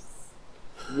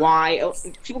 Y.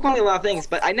 People call me a lot of things,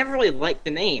 but I never really liked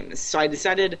the names. So I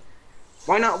decided,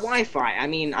 why not Wi-Fi? I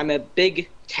mean, I'm a big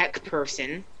tech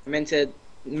person. I'm into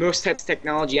most types of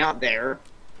technology out there.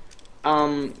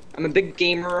 I'm a big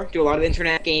gamer, do a lot of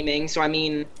internet gaming, so I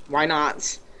mean, why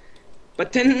not?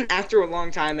 But then, after a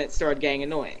long time, it started getting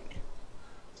annoying.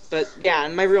 But yeah,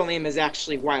 and my real name is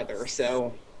actually Wyler,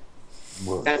 so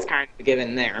Well, that's kind of a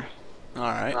given there. All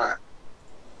right.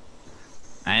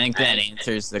 I think that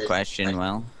answers the question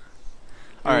well.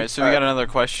 All right. So we got another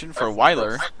question for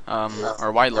Wyler,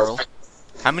 or Wylerl.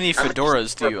 How many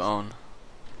fedoras do you own?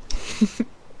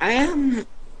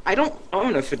 I don't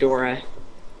own a fedora.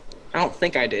 I don't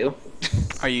think I do.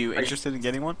 Are you interested in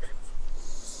getting one?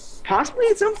 Possibly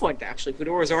at some point, actually.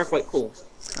 Fedoras are quite cool.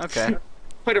 Okay.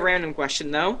 Quite a random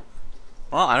question, though.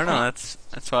 Well, I don't know. That's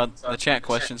what the chat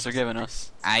questions are giving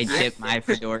us. I tip my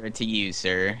fedora to you,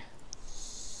 sir.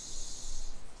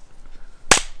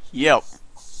 Yep.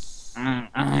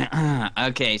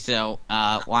 Okay, so,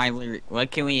 Wyler, what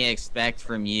can we expect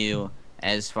from you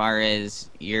as far as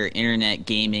your internet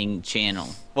gaming channel?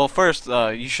 Well, first,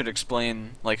 you should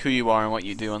explain like who you are and what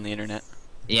you do on the internet.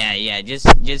 Yeah,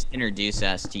 just introduce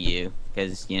us to you,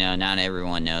 because, not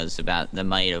everyone knows about the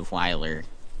might of Wyler.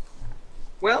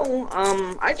 Well,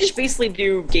 I just basically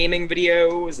do gaming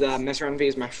videos, mess around videos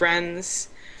with my friends.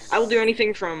 I will do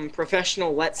anything from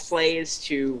professional Let's Plays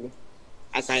to,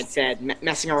 as I had said,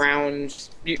 messing around.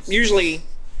 Usually,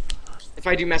 if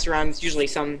I do mess around, it's usually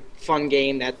some fun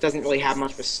game that doesn't really have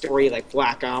much of a story, like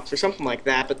Black Ops or something like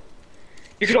that, but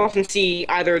you can often see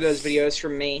either of those videos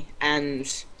from me,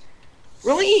 and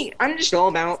really, I'm just all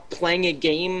about playing a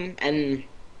game and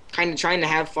kind of trying to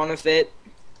have fun with it,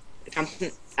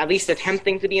 at least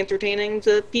attempting to be entertaining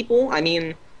to people. I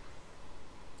mean,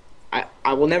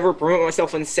 I will never promote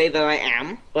myself and say that I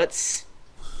am, but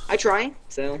I try,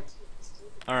 so.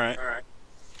 Alright.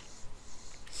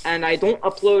 And I don't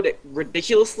upload it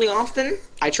ridiculously often.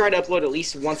 I try to upload at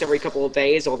least once every couple of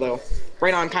days, although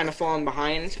right now I'm kind of falling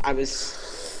behind. I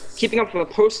was keeping up with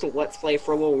a Postal Let's Play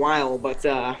for a little while, but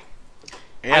yeah,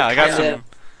 I got some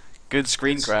good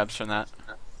screen grabs from that.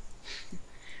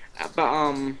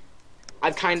 But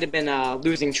I've kind of been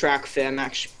losing track of it. I'm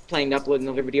actually planning to upload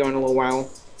another video in a little while.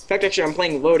 In fact, actually, I'm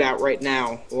playing Loadout right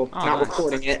now. Well, not nice.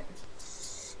 recording it.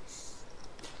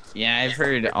 Yeah, I've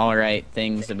heard alright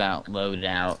things about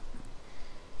Loadout.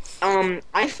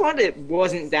 I thought it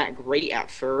wasn't that great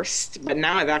at first, but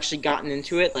now I've actually gotten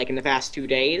into it, like, in the past 2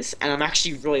 days, and I'm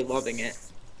actually really loving it.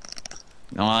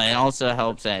 Well, it also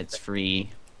helps that it's free.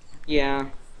 Yeah.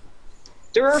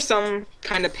 There are some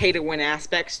kind of pay-to-win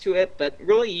aspects to it, but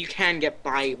really you can get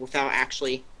by without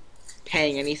actually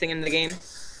paying anything in the game.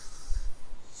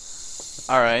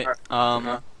 Alright,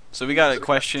 so we got a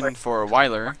question for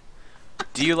Wyler.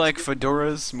 Do you like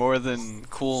fedoras more than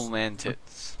cool man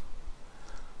tits?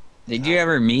 Did you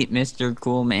ever meet Mr.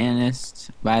 Cool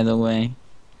Manist, by the way?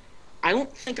 I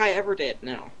don't think I ever did,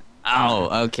 no.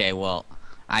 Oh, okay, well,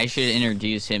 I should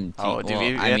introduce him to Oh, do well,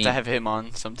 we I have mean, to have him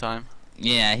on sometime?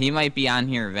 Yeah, he might be on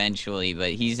here eventually,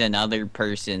 but he's another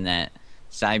person that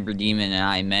Cyber Demon and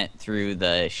I met through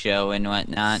the show and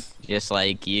whatnot, just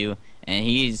like you. And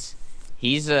he's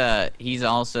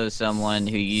also someone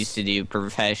who used to do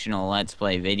professional Let's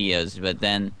Play videos, but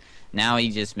then now he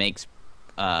just makes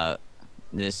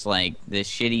this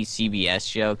shitty CBS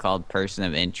show called Person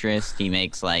of Interest. He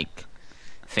makes like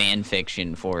fan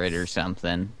fiction for it or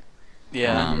something.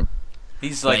 Yeah.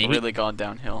 He's like really gone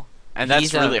downhill. And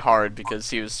that's really hard because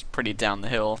he was pretty down the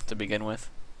hill to begin with.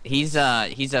 He's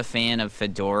a fan of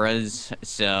fedoras,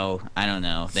 so I don't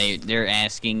know. They're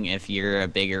asking if you're a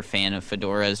bigger fan of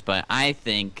fedoras, but I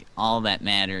think all that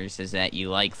matters is that you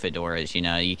like fedoras. You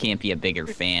know, you can't be a bigger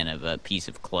fan of a piece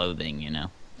of clothing. You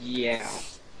know. Yeah.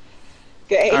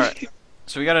 Okay. Alright,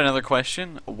 so we got another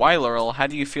question. Wylerl, how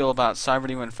do you feel about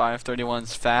Cyberdemon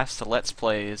 531's fast Let's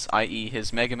Plays, i.e.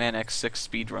 his Mega Man X6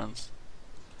 speedruns?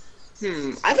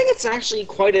 I think it's actually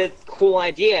quite a cool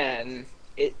idea, and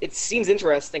it seems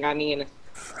interesting. I mean,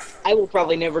 I will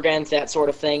probably never get into that sort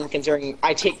of thing, considering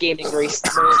I take gaming very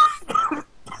seriously.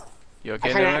 You okay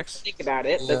I there, kind of Rex? think about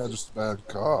it, Yeah, but, just a bad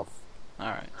cough.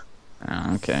 Alright.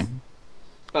 Oh, okay.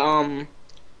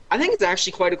 I think it's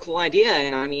actually quite a cool idea,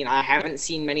 and I mean, I haven't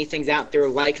seen many things out there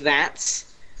like that.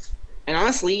 And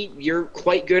honestly, you're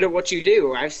quite good at what you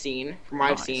do, I've seen, from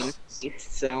what I've seen,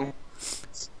 so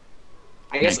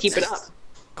I guess keep it up.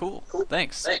 Cool.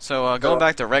 Thanks. So, going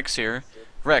back to Rex here.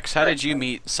 Rex, how did you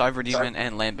meet Cyberdemon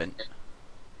and Lambent?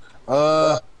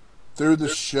 Through the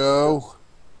show.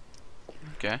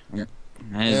 Okay. That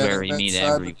is where we meet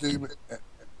everyone.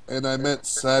 And I met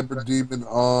Cyberdemon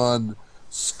on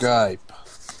Skype.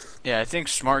 Yeah, I think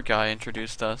Smart Guy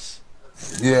introduced us.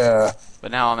 Yeah.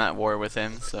 But now I'm at war with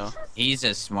him, so. He's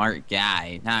a smart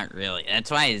guy. Not really.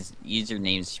 That's why his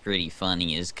username's pretty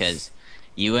funny, is because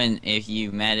if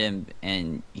you met him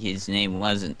and his name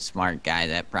wasn't Smart Guy,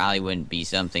 that probably wouldn't be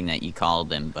something that you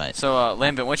called him, but... So,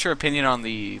 Lambent, what's your opinion on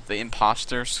the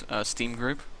Imposters Steam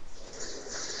group?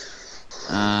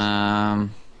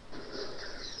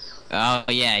 Oh,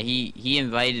 yeah, he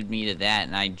invited me to that,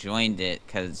 and I joined it,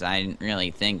 because I didn't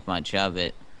really think much of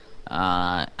it.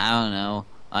 I don't know.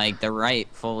 Like, the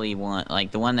rightfully one,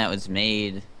 like, the one that was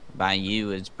made by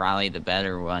you is probably the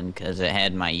better one, because it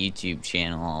had my YouTube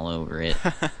channel all over it.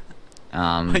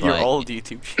 Your old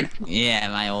YouTube channel. Yeah,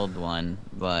 my old one,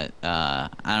 but, I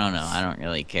don't know, I don't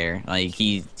really care. Like,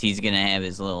 he's gonna have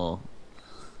his little...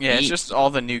 Yeah, it's just all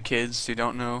the new kids who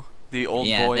don't know the old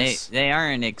boys. They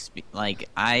aren't, like,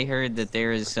 I heard that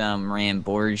there is some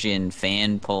Ramborgian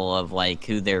fan poll of, like,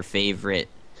 who their favorite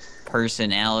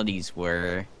personalities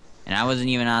were, and I wasn't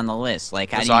even on the list.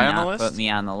 Like, how do you not put me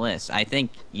on the list? I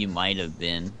think you might have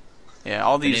been. Yeah,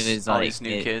 all these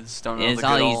new kids don't know the good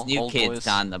all these new old kids boys.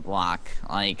 on the block.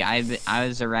 Like, I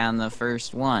was around the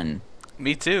first one.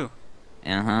 Me too.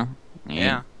 Uh-huh.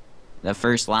 Yeah. The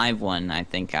first live one I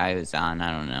think I was on,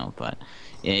 I don't know, but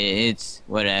It's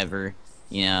whatever.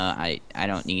 You know, I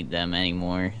don't need them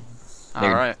anymore. All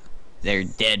right. They're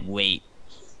dead weight.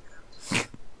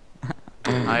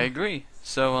 I agree.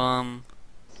 So,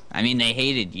 I mean, they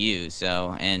hated you,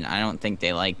 so, and I don't think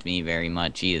they liked me very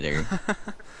much either,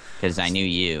 because I knew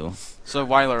you. So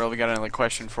Wylerl, we got another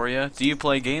question for you. Do you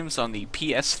play games on the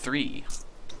PS3?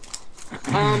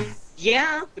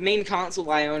 Yeah, the main console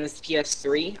I own is the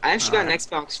PS3. I actually got an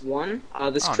Xbox One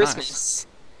this Oh, Christmas. nice.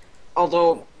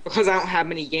 Although, because I don't have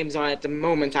many games on it at the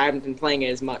moment, I haven't been playing it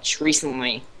as much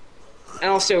recently. And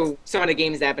also, some of the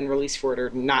games that have been released for it are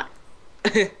not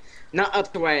not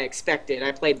up to what I expected.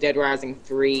 I played Dead Rising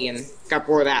 3 and got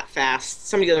bored of that fast.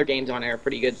 Some of the other games on it are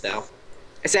pretty good, though.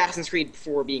 Assassin's Creed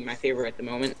 4 being my favorite at the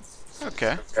moment.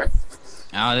 Okay.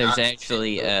 Oh, there's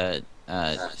actually a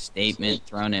statement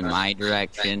thrown in my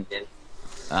direction.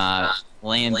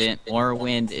 Lambent,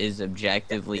 Morrowind is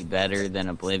objectively better than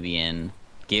Oblivion.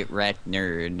 Get wrecked,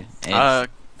 nerd.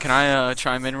 Can I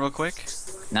chime in real quick?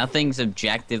 Nothing's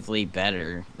objectively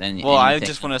better than Well, I anything.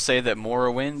 just want to say that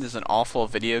Morrowind is an awful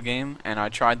video game, and I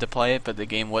tried to play it, but the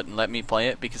game wouldn't let me play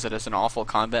it because it has an awful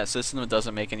combat system that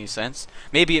doesn't make any sense.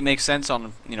 Maybe it makes sense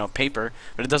on, paper,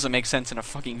 but it doesn't make sense in a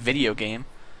fucking video game.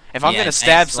 If I'm Yeah, gonna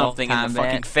stab thanks, well, something in the combat.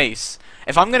 fucking face,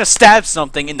 if I'm gonna stab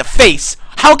something in the face,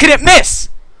 how can it miss?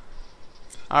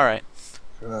 Alright.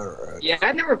 Alright. Yeah,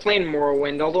 I've never played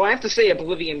Morrowind, although I have to say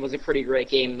Oblivion was a pretty great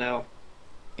game, though.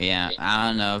 Yeah, I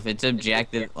don't know if it's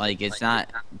objective. Like, it's not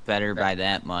better by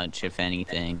that much, if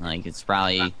anything. Like, it's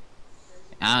probably,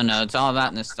 I don't know. It's all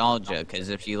about nostalgia. Because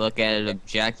if you look at it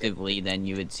objectively, then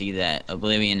you would see that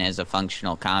Oblivion has a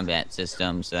functional combat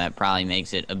system, so that probably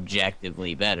makes it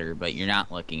objectively better. But you're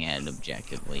not looking at it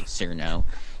objectively, sir. No,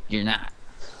 you're not.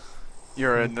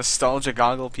 You're a nostalgia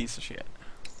goggle piece of shit.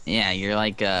 Yeah, you're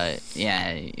like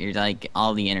you're like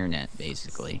all the internet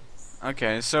basically.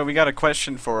 Okay, so we got a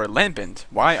question for Lambent.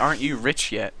 Why aren't you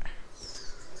rich yet?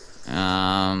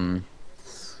 I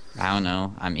don't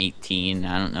know. I'm 18.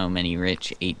 I don't know many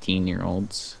rich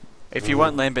 18-year-olds. If you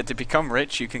want Lambent to become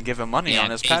rich, you can give him money on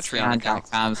his Patreon account.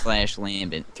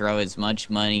 Patreon.com/Lambent. Throw as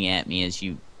much money at me as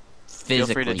you Feel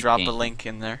physically free to drop can. the link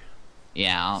in there.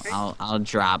 Yeah, I'll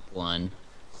drop one.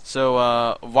 So,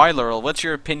 Wylerl, what's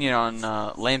your opinion on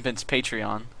Lambent's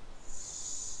Patreon?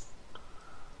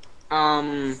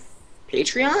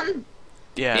 Patreon?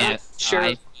 Yeah.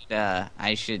 Sure.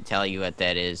 I should tell you what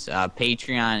that is.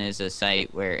 Patreon is a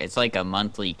site where it's like a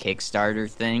monthly Kickstarter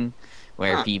thing,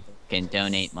 where people can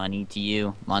donate money to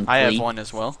you monthly. I have one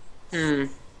as well.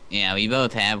 Yeah, we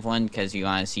both have one because we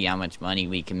want to see how much money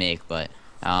we can make. But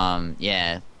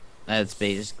yeah, that's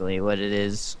basically what it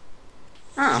is.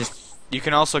 You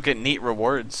can also get neat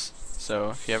rewards.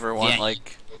 So if you ever want Yeah.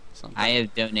 like something. I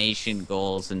have donation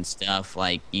goals and stuff.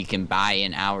 Like, you can buy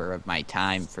an hour of my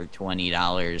time for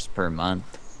 $20 per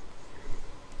month.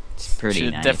 It's pretty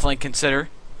should nice. definitely consider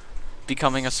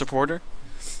becoming a supporter.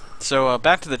 So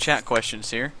back to the chat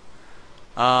questions here.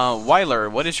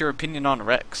 Wyler, what is your opinion on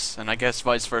Rex? And I guess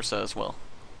vice versa as well.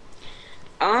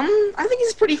 I think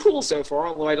he's pretty cool so far,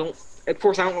 although of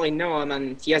course I don't really know him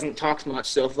and he hasn't talked much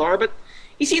so far, but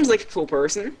he seems like a cool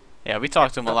person. Yeah, we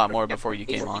talked to him a lot more before you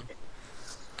came on.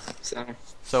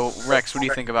 So, Rex, what do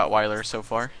you think about Wyler so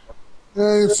far?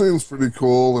 Yeah, he seems pretty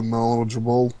cool and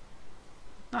knowledgeable.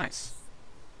 Nice.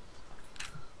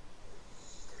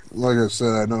 Like I said,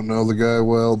 I don't know the guy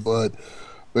well, but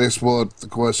based on what the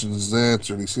questions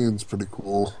answered, he seems pretty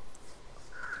cool.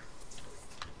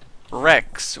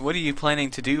 Rex, what are you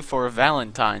planning to do for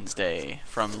Valentine's Day?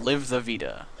 From Live the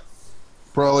Vita.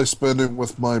 Probably spend it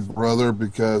with my brother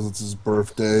because it's his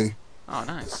birthday. Oh,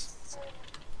 nice.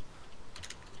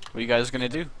 What are you guys gonna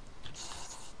do?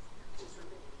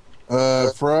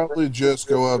 Probably just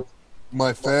go up.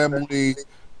 My family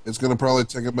is gonna probably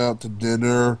take him out to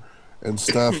dinner and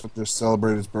stuff and just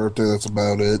celebrate his birthday. That's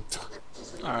about it.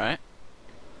 Alright.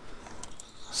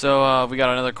 So, we got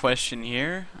another question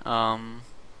here. Can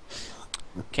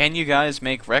you guys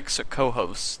make Rex a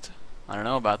co-host? I don't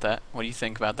know about that. What do you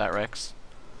think about that, Rex?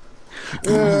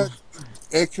 Yeah,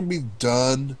 it can be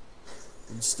done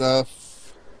and stuff.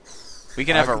 We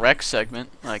can have a Rex segment,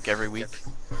 like, every week.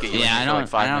 Get you in Yeah, here for, like,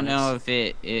 5 I don't minutes. know if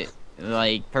it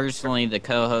like, personally, the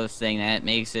co-host thing, that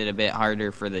makes it a bit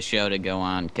harder for the show to go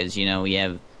on, because, you know,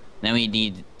 then we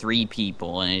need 3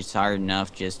 people, and it's hard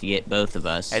enough just to get both of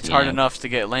us. It's you hard know. enough to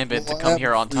get Lambent Well, to I come have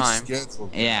here a on free time. schedule.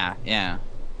 Yeah.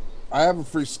 I have a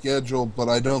free schedule, but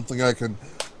I don't think I can.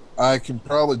 I can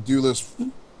probably do this.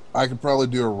 I can probably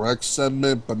do a Rex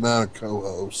segment, but not a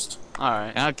co-host.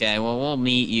 Alright. Okay, well, we'll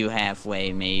meet you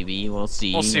halfway, maybe. We'll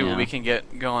see. We'll see you what know. we can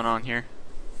get going on here.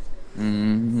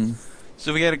 Mm-hmm.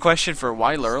 So we got a question for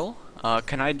Wylerl.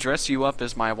 Can I dress you up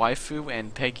as my waifu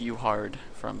and peg you hard?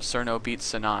 From Cerno Beat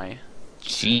Sanai.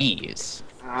 Jeez.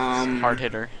 Hard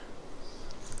hitter.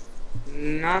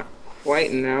 Not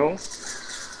quite, no.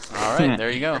 Alright, there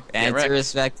you go. Get That's a wrecked.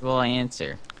 respectable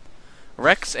answer.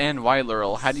 Rex and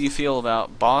Wylerl, how do you feel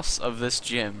about boss of this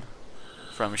gym?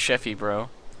 From Sheffy Bro.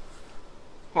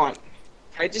 Hold on.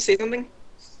 Can I just say something?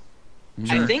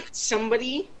 I think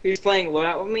somebody who's playing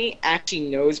loadout with me actually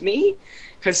knows me,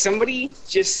 because somebody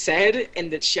just said in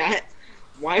the chat,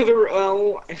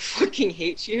 Wylerl, I fucking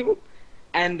hate you,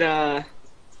 and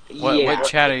What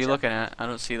chat are you looking at? I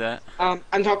don't see that.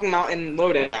 I'm talking about in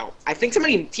loadout. I think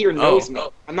somebody here knows me.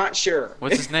 I'm not sure.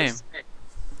 What's his name?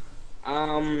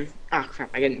 Ah, crap,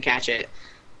 I didn't catch it.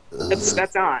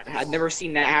 That's odd. I've never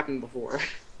seen that happen before.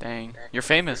 Dang. You're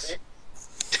famous.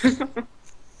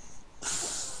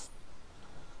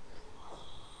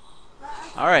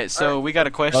 Alright, so we got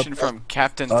a question from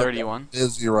Captain31.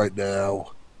 Busy right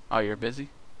now. Oh, you're busy?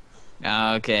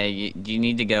 Okay, do you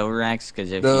need to go, Rex?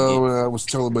 Because if No, you I was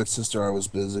telling my sister I was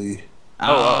busy.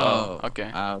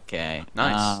 Okay. Okay.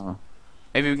 Nice.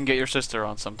 Maybe we can get your sister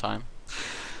on sometime.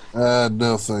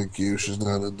 No, thank you. She's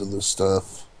not into this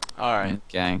stuff. Alright.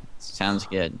 Okay, sounds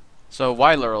good. So,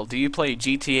 Wylerl, do you play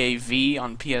GTA V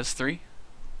on PS3?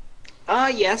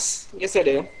 Yes. Yes, I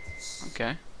do.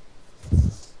 Okay.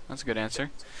 That's a good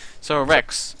answer. So,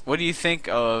 Rex, what do you think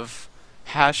of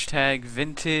hashtag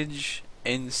vintage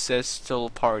incestal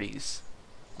parties?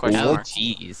 Question Oh, mark.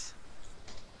 jeez.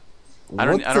 I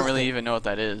don't What the really even know what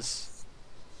that is.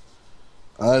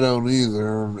 I don't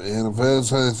either. And if it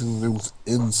has anything to do with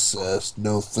incest,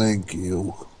 no thank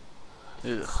you.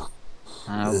 Ugh.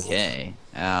 Okay.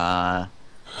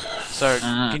 So,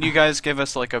 can you guys give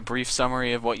us like a brief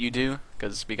summary of what you do?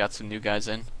 Because we got some new guys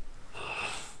in.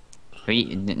 They've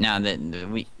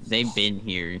been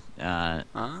here,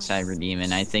 Cyber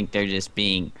Demon. I think they're just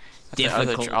being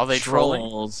difficult are they trolling?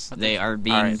 trolls. Are They are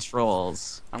being Alright.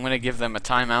 trolls. I'm gonna give them a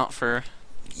timeout for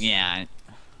Yeah,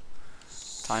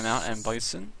 timeout and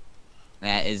Bison.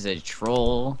 that is a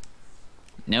troll.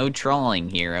 No trolling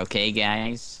here, okay,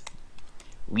 guys?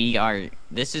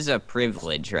 This is a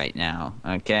privilege right now,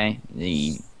 okay?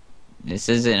 This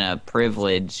isn't a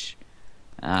privilege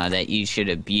that you should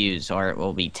abuse or it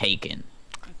will be taken.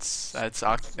 That's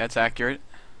accurate.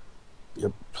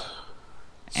 Yep.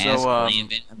 Ask So,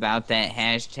 Lambent about that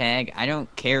hashtag. I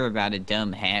don't care about a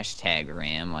dumb hashtag,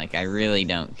 Ram. Like, I really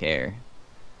don't care.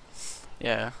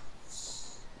 yeah.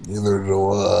 Neither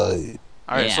do I.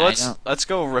 All right, Yeah, so let's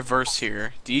go reverse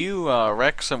here. Do you,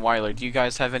 Rex and Wyler, do you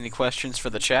guys have any questions for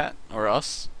the chat or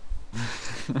us?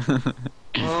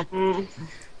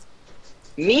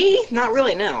 Me? Not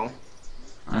really, no.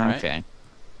 All right. Okay.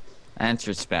 That's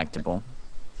respectable.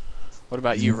 What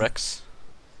about you, Rex?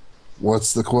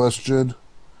 What's the question?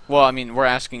 Well, I mean, we're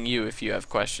asking you if you have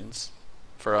questions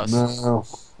for us. No.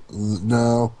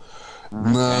 No.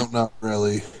 No, not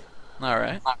really. All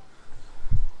right.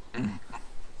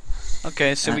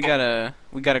 Okay, so we got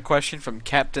a question from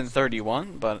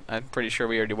Captain31, but I'm pretty sure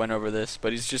we already went over this.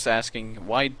 But he's just asking,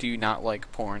 why do you not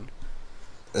like porn?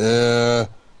 I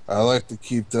like to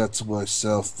keep that to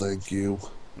myself, thank you.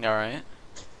 All right.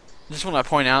 Just want to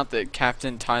point out that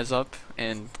Captain ties up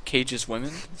and cages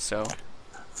women, so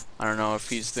I don't know if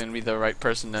he's gonna be the right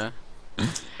person to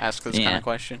ask this kind of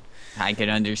question. I could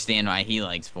understand why he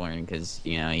likes porn, because,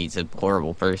 you know, he's a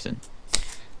horrible person.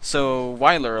 So,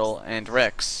 Wylerl and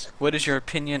Rex, what is your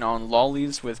opinion on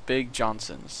lollies with big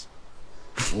Johnsons?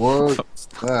 What's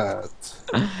that?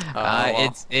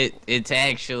 Well, It's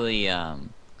actually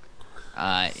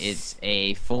it's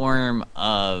a form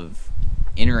of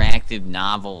interactive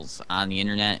novels on the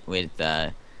internet with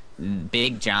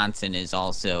Big Johnson is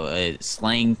also a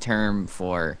slang term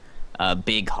for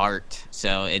big heart.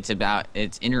 So it's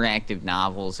interactive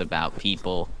novels about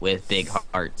people with big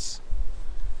hearts.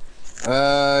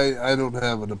 I don't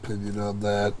have an opinion on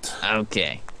that.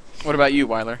 Okay. what about you,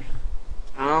 Wyler?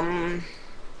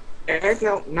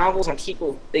 Novels on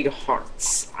people with big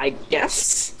hearts, I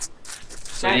guess.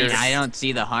 So I mean, you're- I don't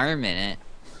see the harm in it.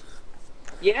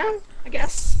 Yeah, I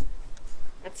guess.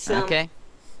 That's Okay.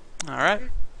 All right.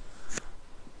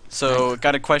 So,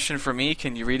 got a question for me.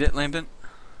 Can you read it, Lambent?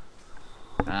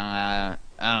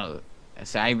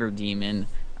 Cyber Demon,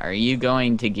 are you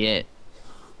going to get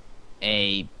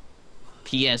a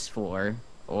PS4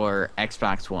 or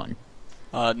Xbox One?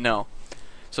 No.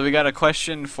 So we got a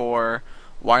question for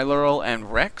Wylerl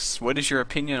and Rex. What is your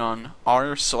opinion on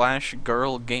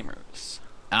r/girl gamers?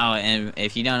 Oh, and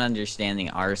if you don't understand the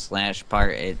r/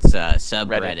 part, it's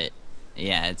subreddit. Reddit.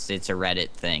 Yeah, it's a Reddit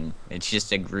thing. It's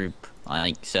just a group,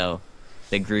 like, so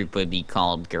the group would be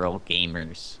called Girl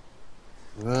Gamers.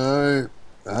 I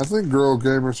I think girl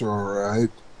gamers are alright.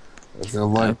 If they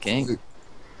like Okay.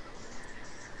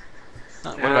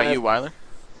 What about Uh, you, Wyler?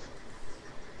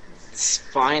 it's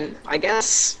fine, I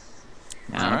guess.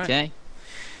 All right. Okay.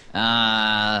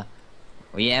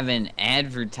 We have an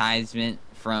advertisement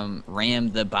from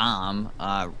Ram the Bomb.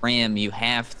 Ram, you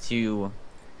have to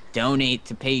donate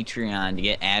to Patreon to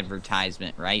get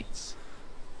advertisement rights.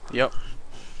 Yep. So,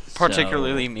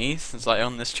 Particularly me, since I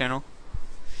own this channel.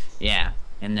 yeah,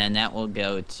 and then that will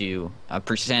go to a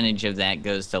percentage of that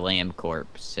goes to Lamb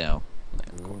Corp. So,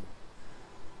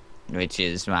 which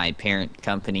is my parent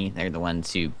company. They're the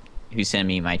ones who send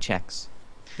me my checks.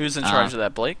 Who's in charge of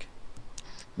that, Blake?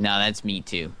 No, that's me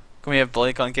too. Can we have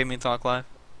Blake on Gaming Talk Live?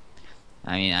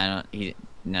 I mean, I don't.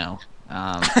 No.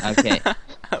 Okay.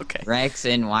 Okay. Rex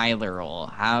and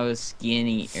Wylerl, how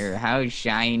skinny or how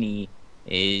shiny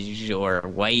is your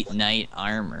white knight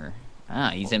armor?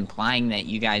 Ah, he's implying that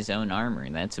you guys own armor.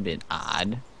 That's a bit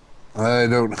odd. I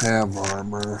don't have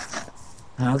armor.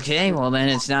 Okay, well then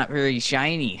it's not very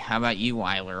shiny. How about you,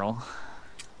 Wylerl?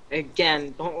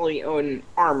 Again, don't really own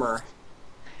armor.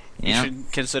 You Yeah.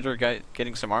 should consider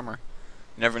getting some armor.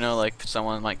 You never know, like,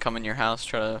 someone might come in your house,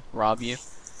 try to rob you.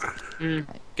 Mm.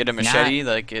 Get a machete,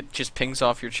 like, it just pings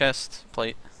off your chest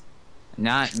plate.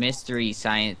 Not mystery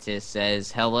scientist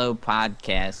says hello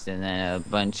podcast and then a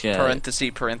bunch of Parenthesis,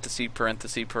 parenthesis,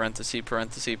 parenthesis, parenthesis,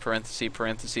 parenthesis, parenthesis,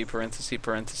 parenthesis, parenthesis,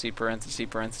 parenthesis, parenthesis,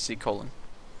 parenthesis, colon.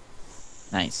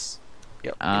 nice.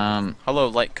 Yep. What Hello,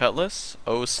 Light Cutlass,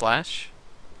 O slash.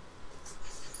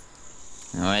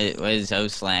 does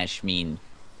O/ mean?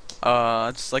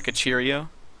 It's like a Cheerio,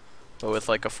 but with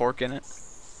like a fork in it,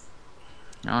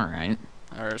 All right.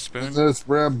 or a spoon. This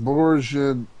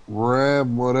Ramborgian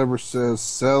Ram whatever says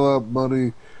sell up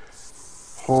money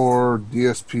for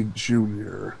DSP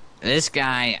Junior. This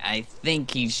guy, I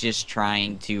think he's just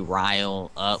trying to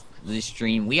rile up the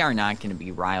stream. We are not going to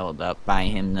be riled up by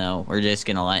him, though. We're just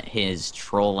going to let his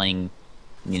trolling,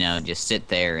 just sit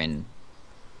there and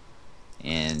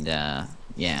yeah.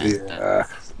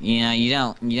 Yeah. You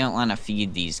don't want to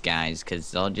feed these guys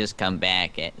because they'll just come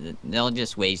back. They'll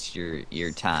just waste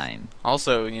your time.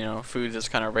 Also, food is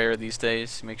kind of rare these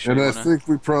days. Make sure And you I wanna. think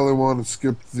we probably want to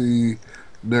skip the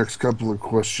next couple of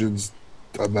questions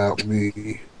about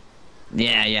me.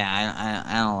 Yeah.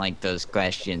 I don't like those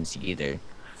questions either.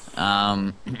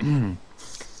 So,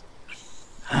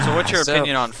 what's your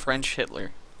opinion on French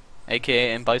Hitler,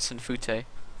 aka M. Bison Fute?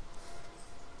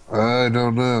 I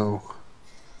don't know.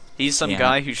 He's some Yeah.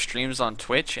 guy who streams on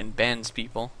Twitch and bans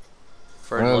people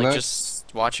for Well, like that's-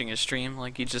 just watching his stream.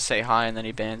 Like, you just say hi and then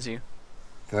he bans you.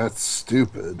 That's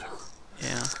stupid.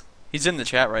 Yeah. He's in the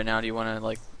chat right now. Do you want to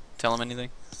like tell him anything?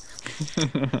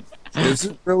 Is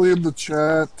it really in the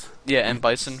chat? Yeah, M.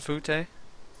 Bison Fute.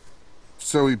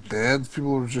 So he bans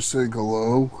people who are just saying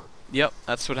hello? Yep,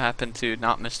 that's what happened to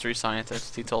Not Mystery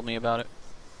Scientist. He told me about it.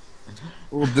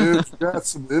 Well, dude's got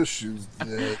some issues,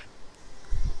 dude.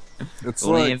 It's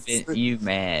like, Live you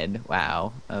mad?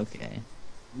 Wow. Okay.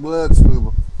 let's move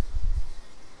on.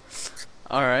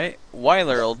 Alright.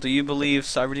 Wylerl, do you believe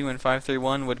Cyberdemon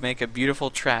 531 would make a beautiful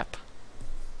trap?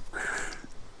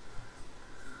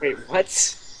 Wait,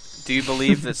 what? Do you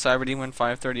believe that Cyberdemon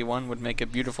 531 would make a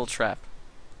beautiful trap?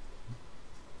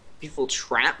 People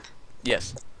trap?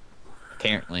 Yes.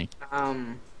 Apparently.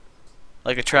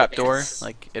 Like a trap door, Yes.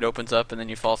 like it opens up and then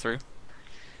you fall through.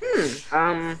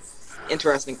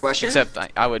 Interesting question. Except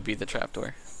I would be the trap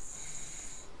door.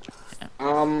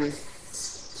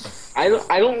 I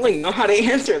don't really know how to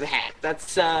answer that.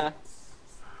 That's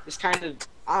just kind of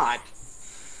odd.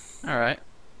 Alright.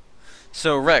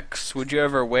 So, Rex, would you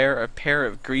ever wear a pair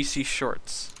of greasy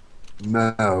shorts?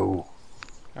 No.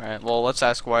 Alright, well, let's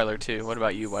ask Wyler too. What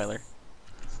about you, Wyler?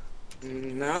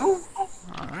 No?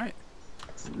 Alright.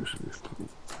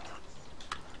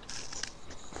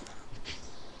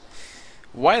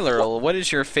 Wylerl, what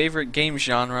is your favorite game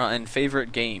genre and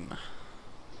favorite game?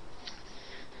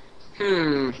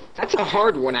 That's a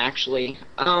hard one, actually.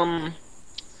 I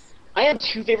have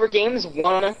two favorite games,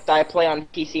 one that I play on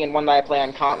PC and one that I play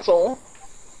on console.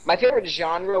 My favorite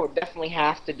genre would definitely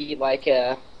have to be like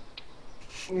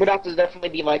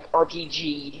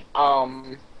RPG,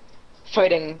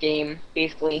 fighting game,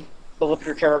 basically. Build up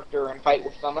your character and fight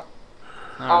with them.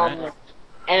 Alright.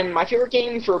 And my favorite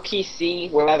game for PC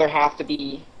would either have to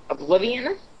be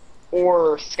Oblivion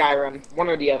or Skyrim, one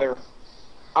or the other.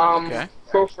 Okay.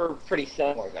 Both are pretty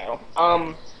similar though.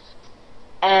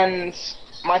 And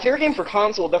my favorite game for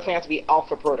console would definitely have to be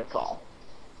Alpha Protocol.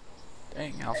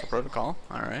 Dang, Alpha Protocol.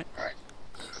 Alright.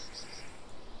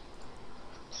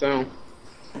 So.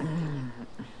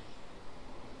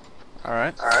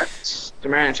 Alright. The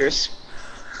managers.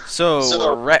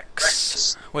 So,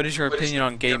 Rex, what is your opinion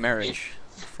on gay marriage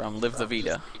from Live the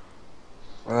Vida?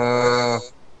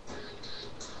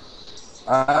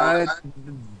 I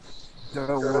don't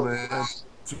want to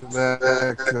answer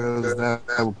that because that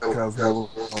will cause more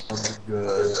harm than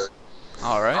good.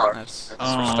 Alright, that's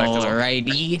respectable.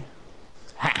 Alrighty.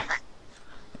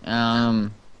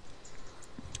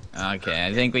 Okay,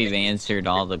 I think we've answered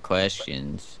all the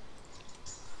questions.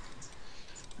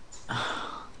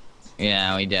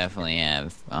 Yeah, we definitely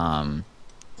have.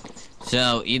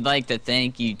 So, you'd like to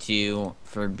thank you two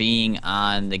for being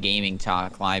on the Gaming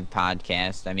Talk Live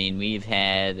podcast. I mean, we've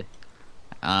had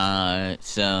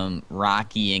some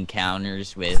rocky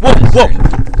encounters with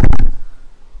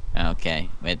okay,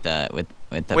 with the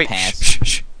Wait, past.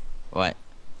 shh. What?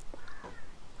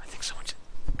 I think someone's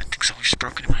just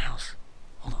broken in my house.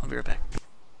 Hold on, I'll be right back.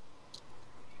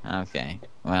 Okay.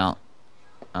 Well,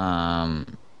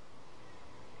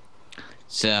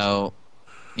 so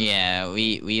yeah,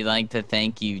 we like to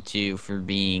thank you two for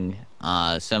being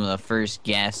some of the first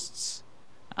guests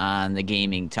on the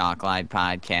Gaming Talk Live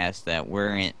podcast that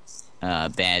weren't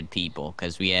bad people,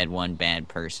 because we had one bad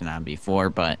person on before,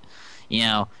 but you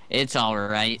know, it's all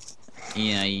right.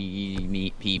 You know, you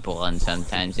meet people and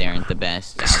sometimes they aren't the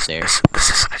best out there. This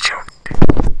isn't a joke.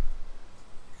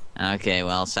 Okay,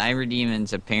 well, Cyber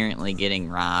Demon's apparently getting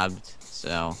robbed,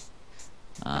 so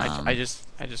I just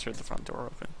heard the front door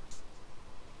open.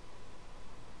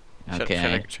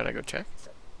 okay. Should I go check?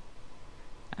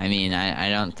 I mean, I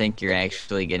don't think you're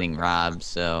actually getting robbed,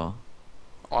 so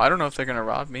Oh, I don't know if they're gonna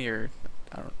rob me or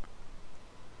I don't.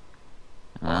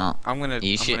 well, I'm gonna.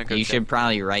 you should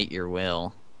probably write your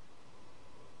will.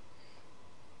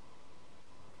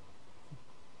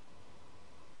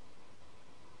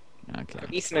 Okay.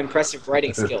 Need some impressive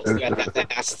writing skills. You got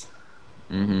that fast.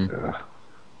 Mm-hmm.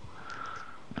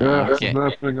 Yeah. Okay.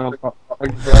 Nothing on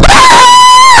like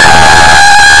that.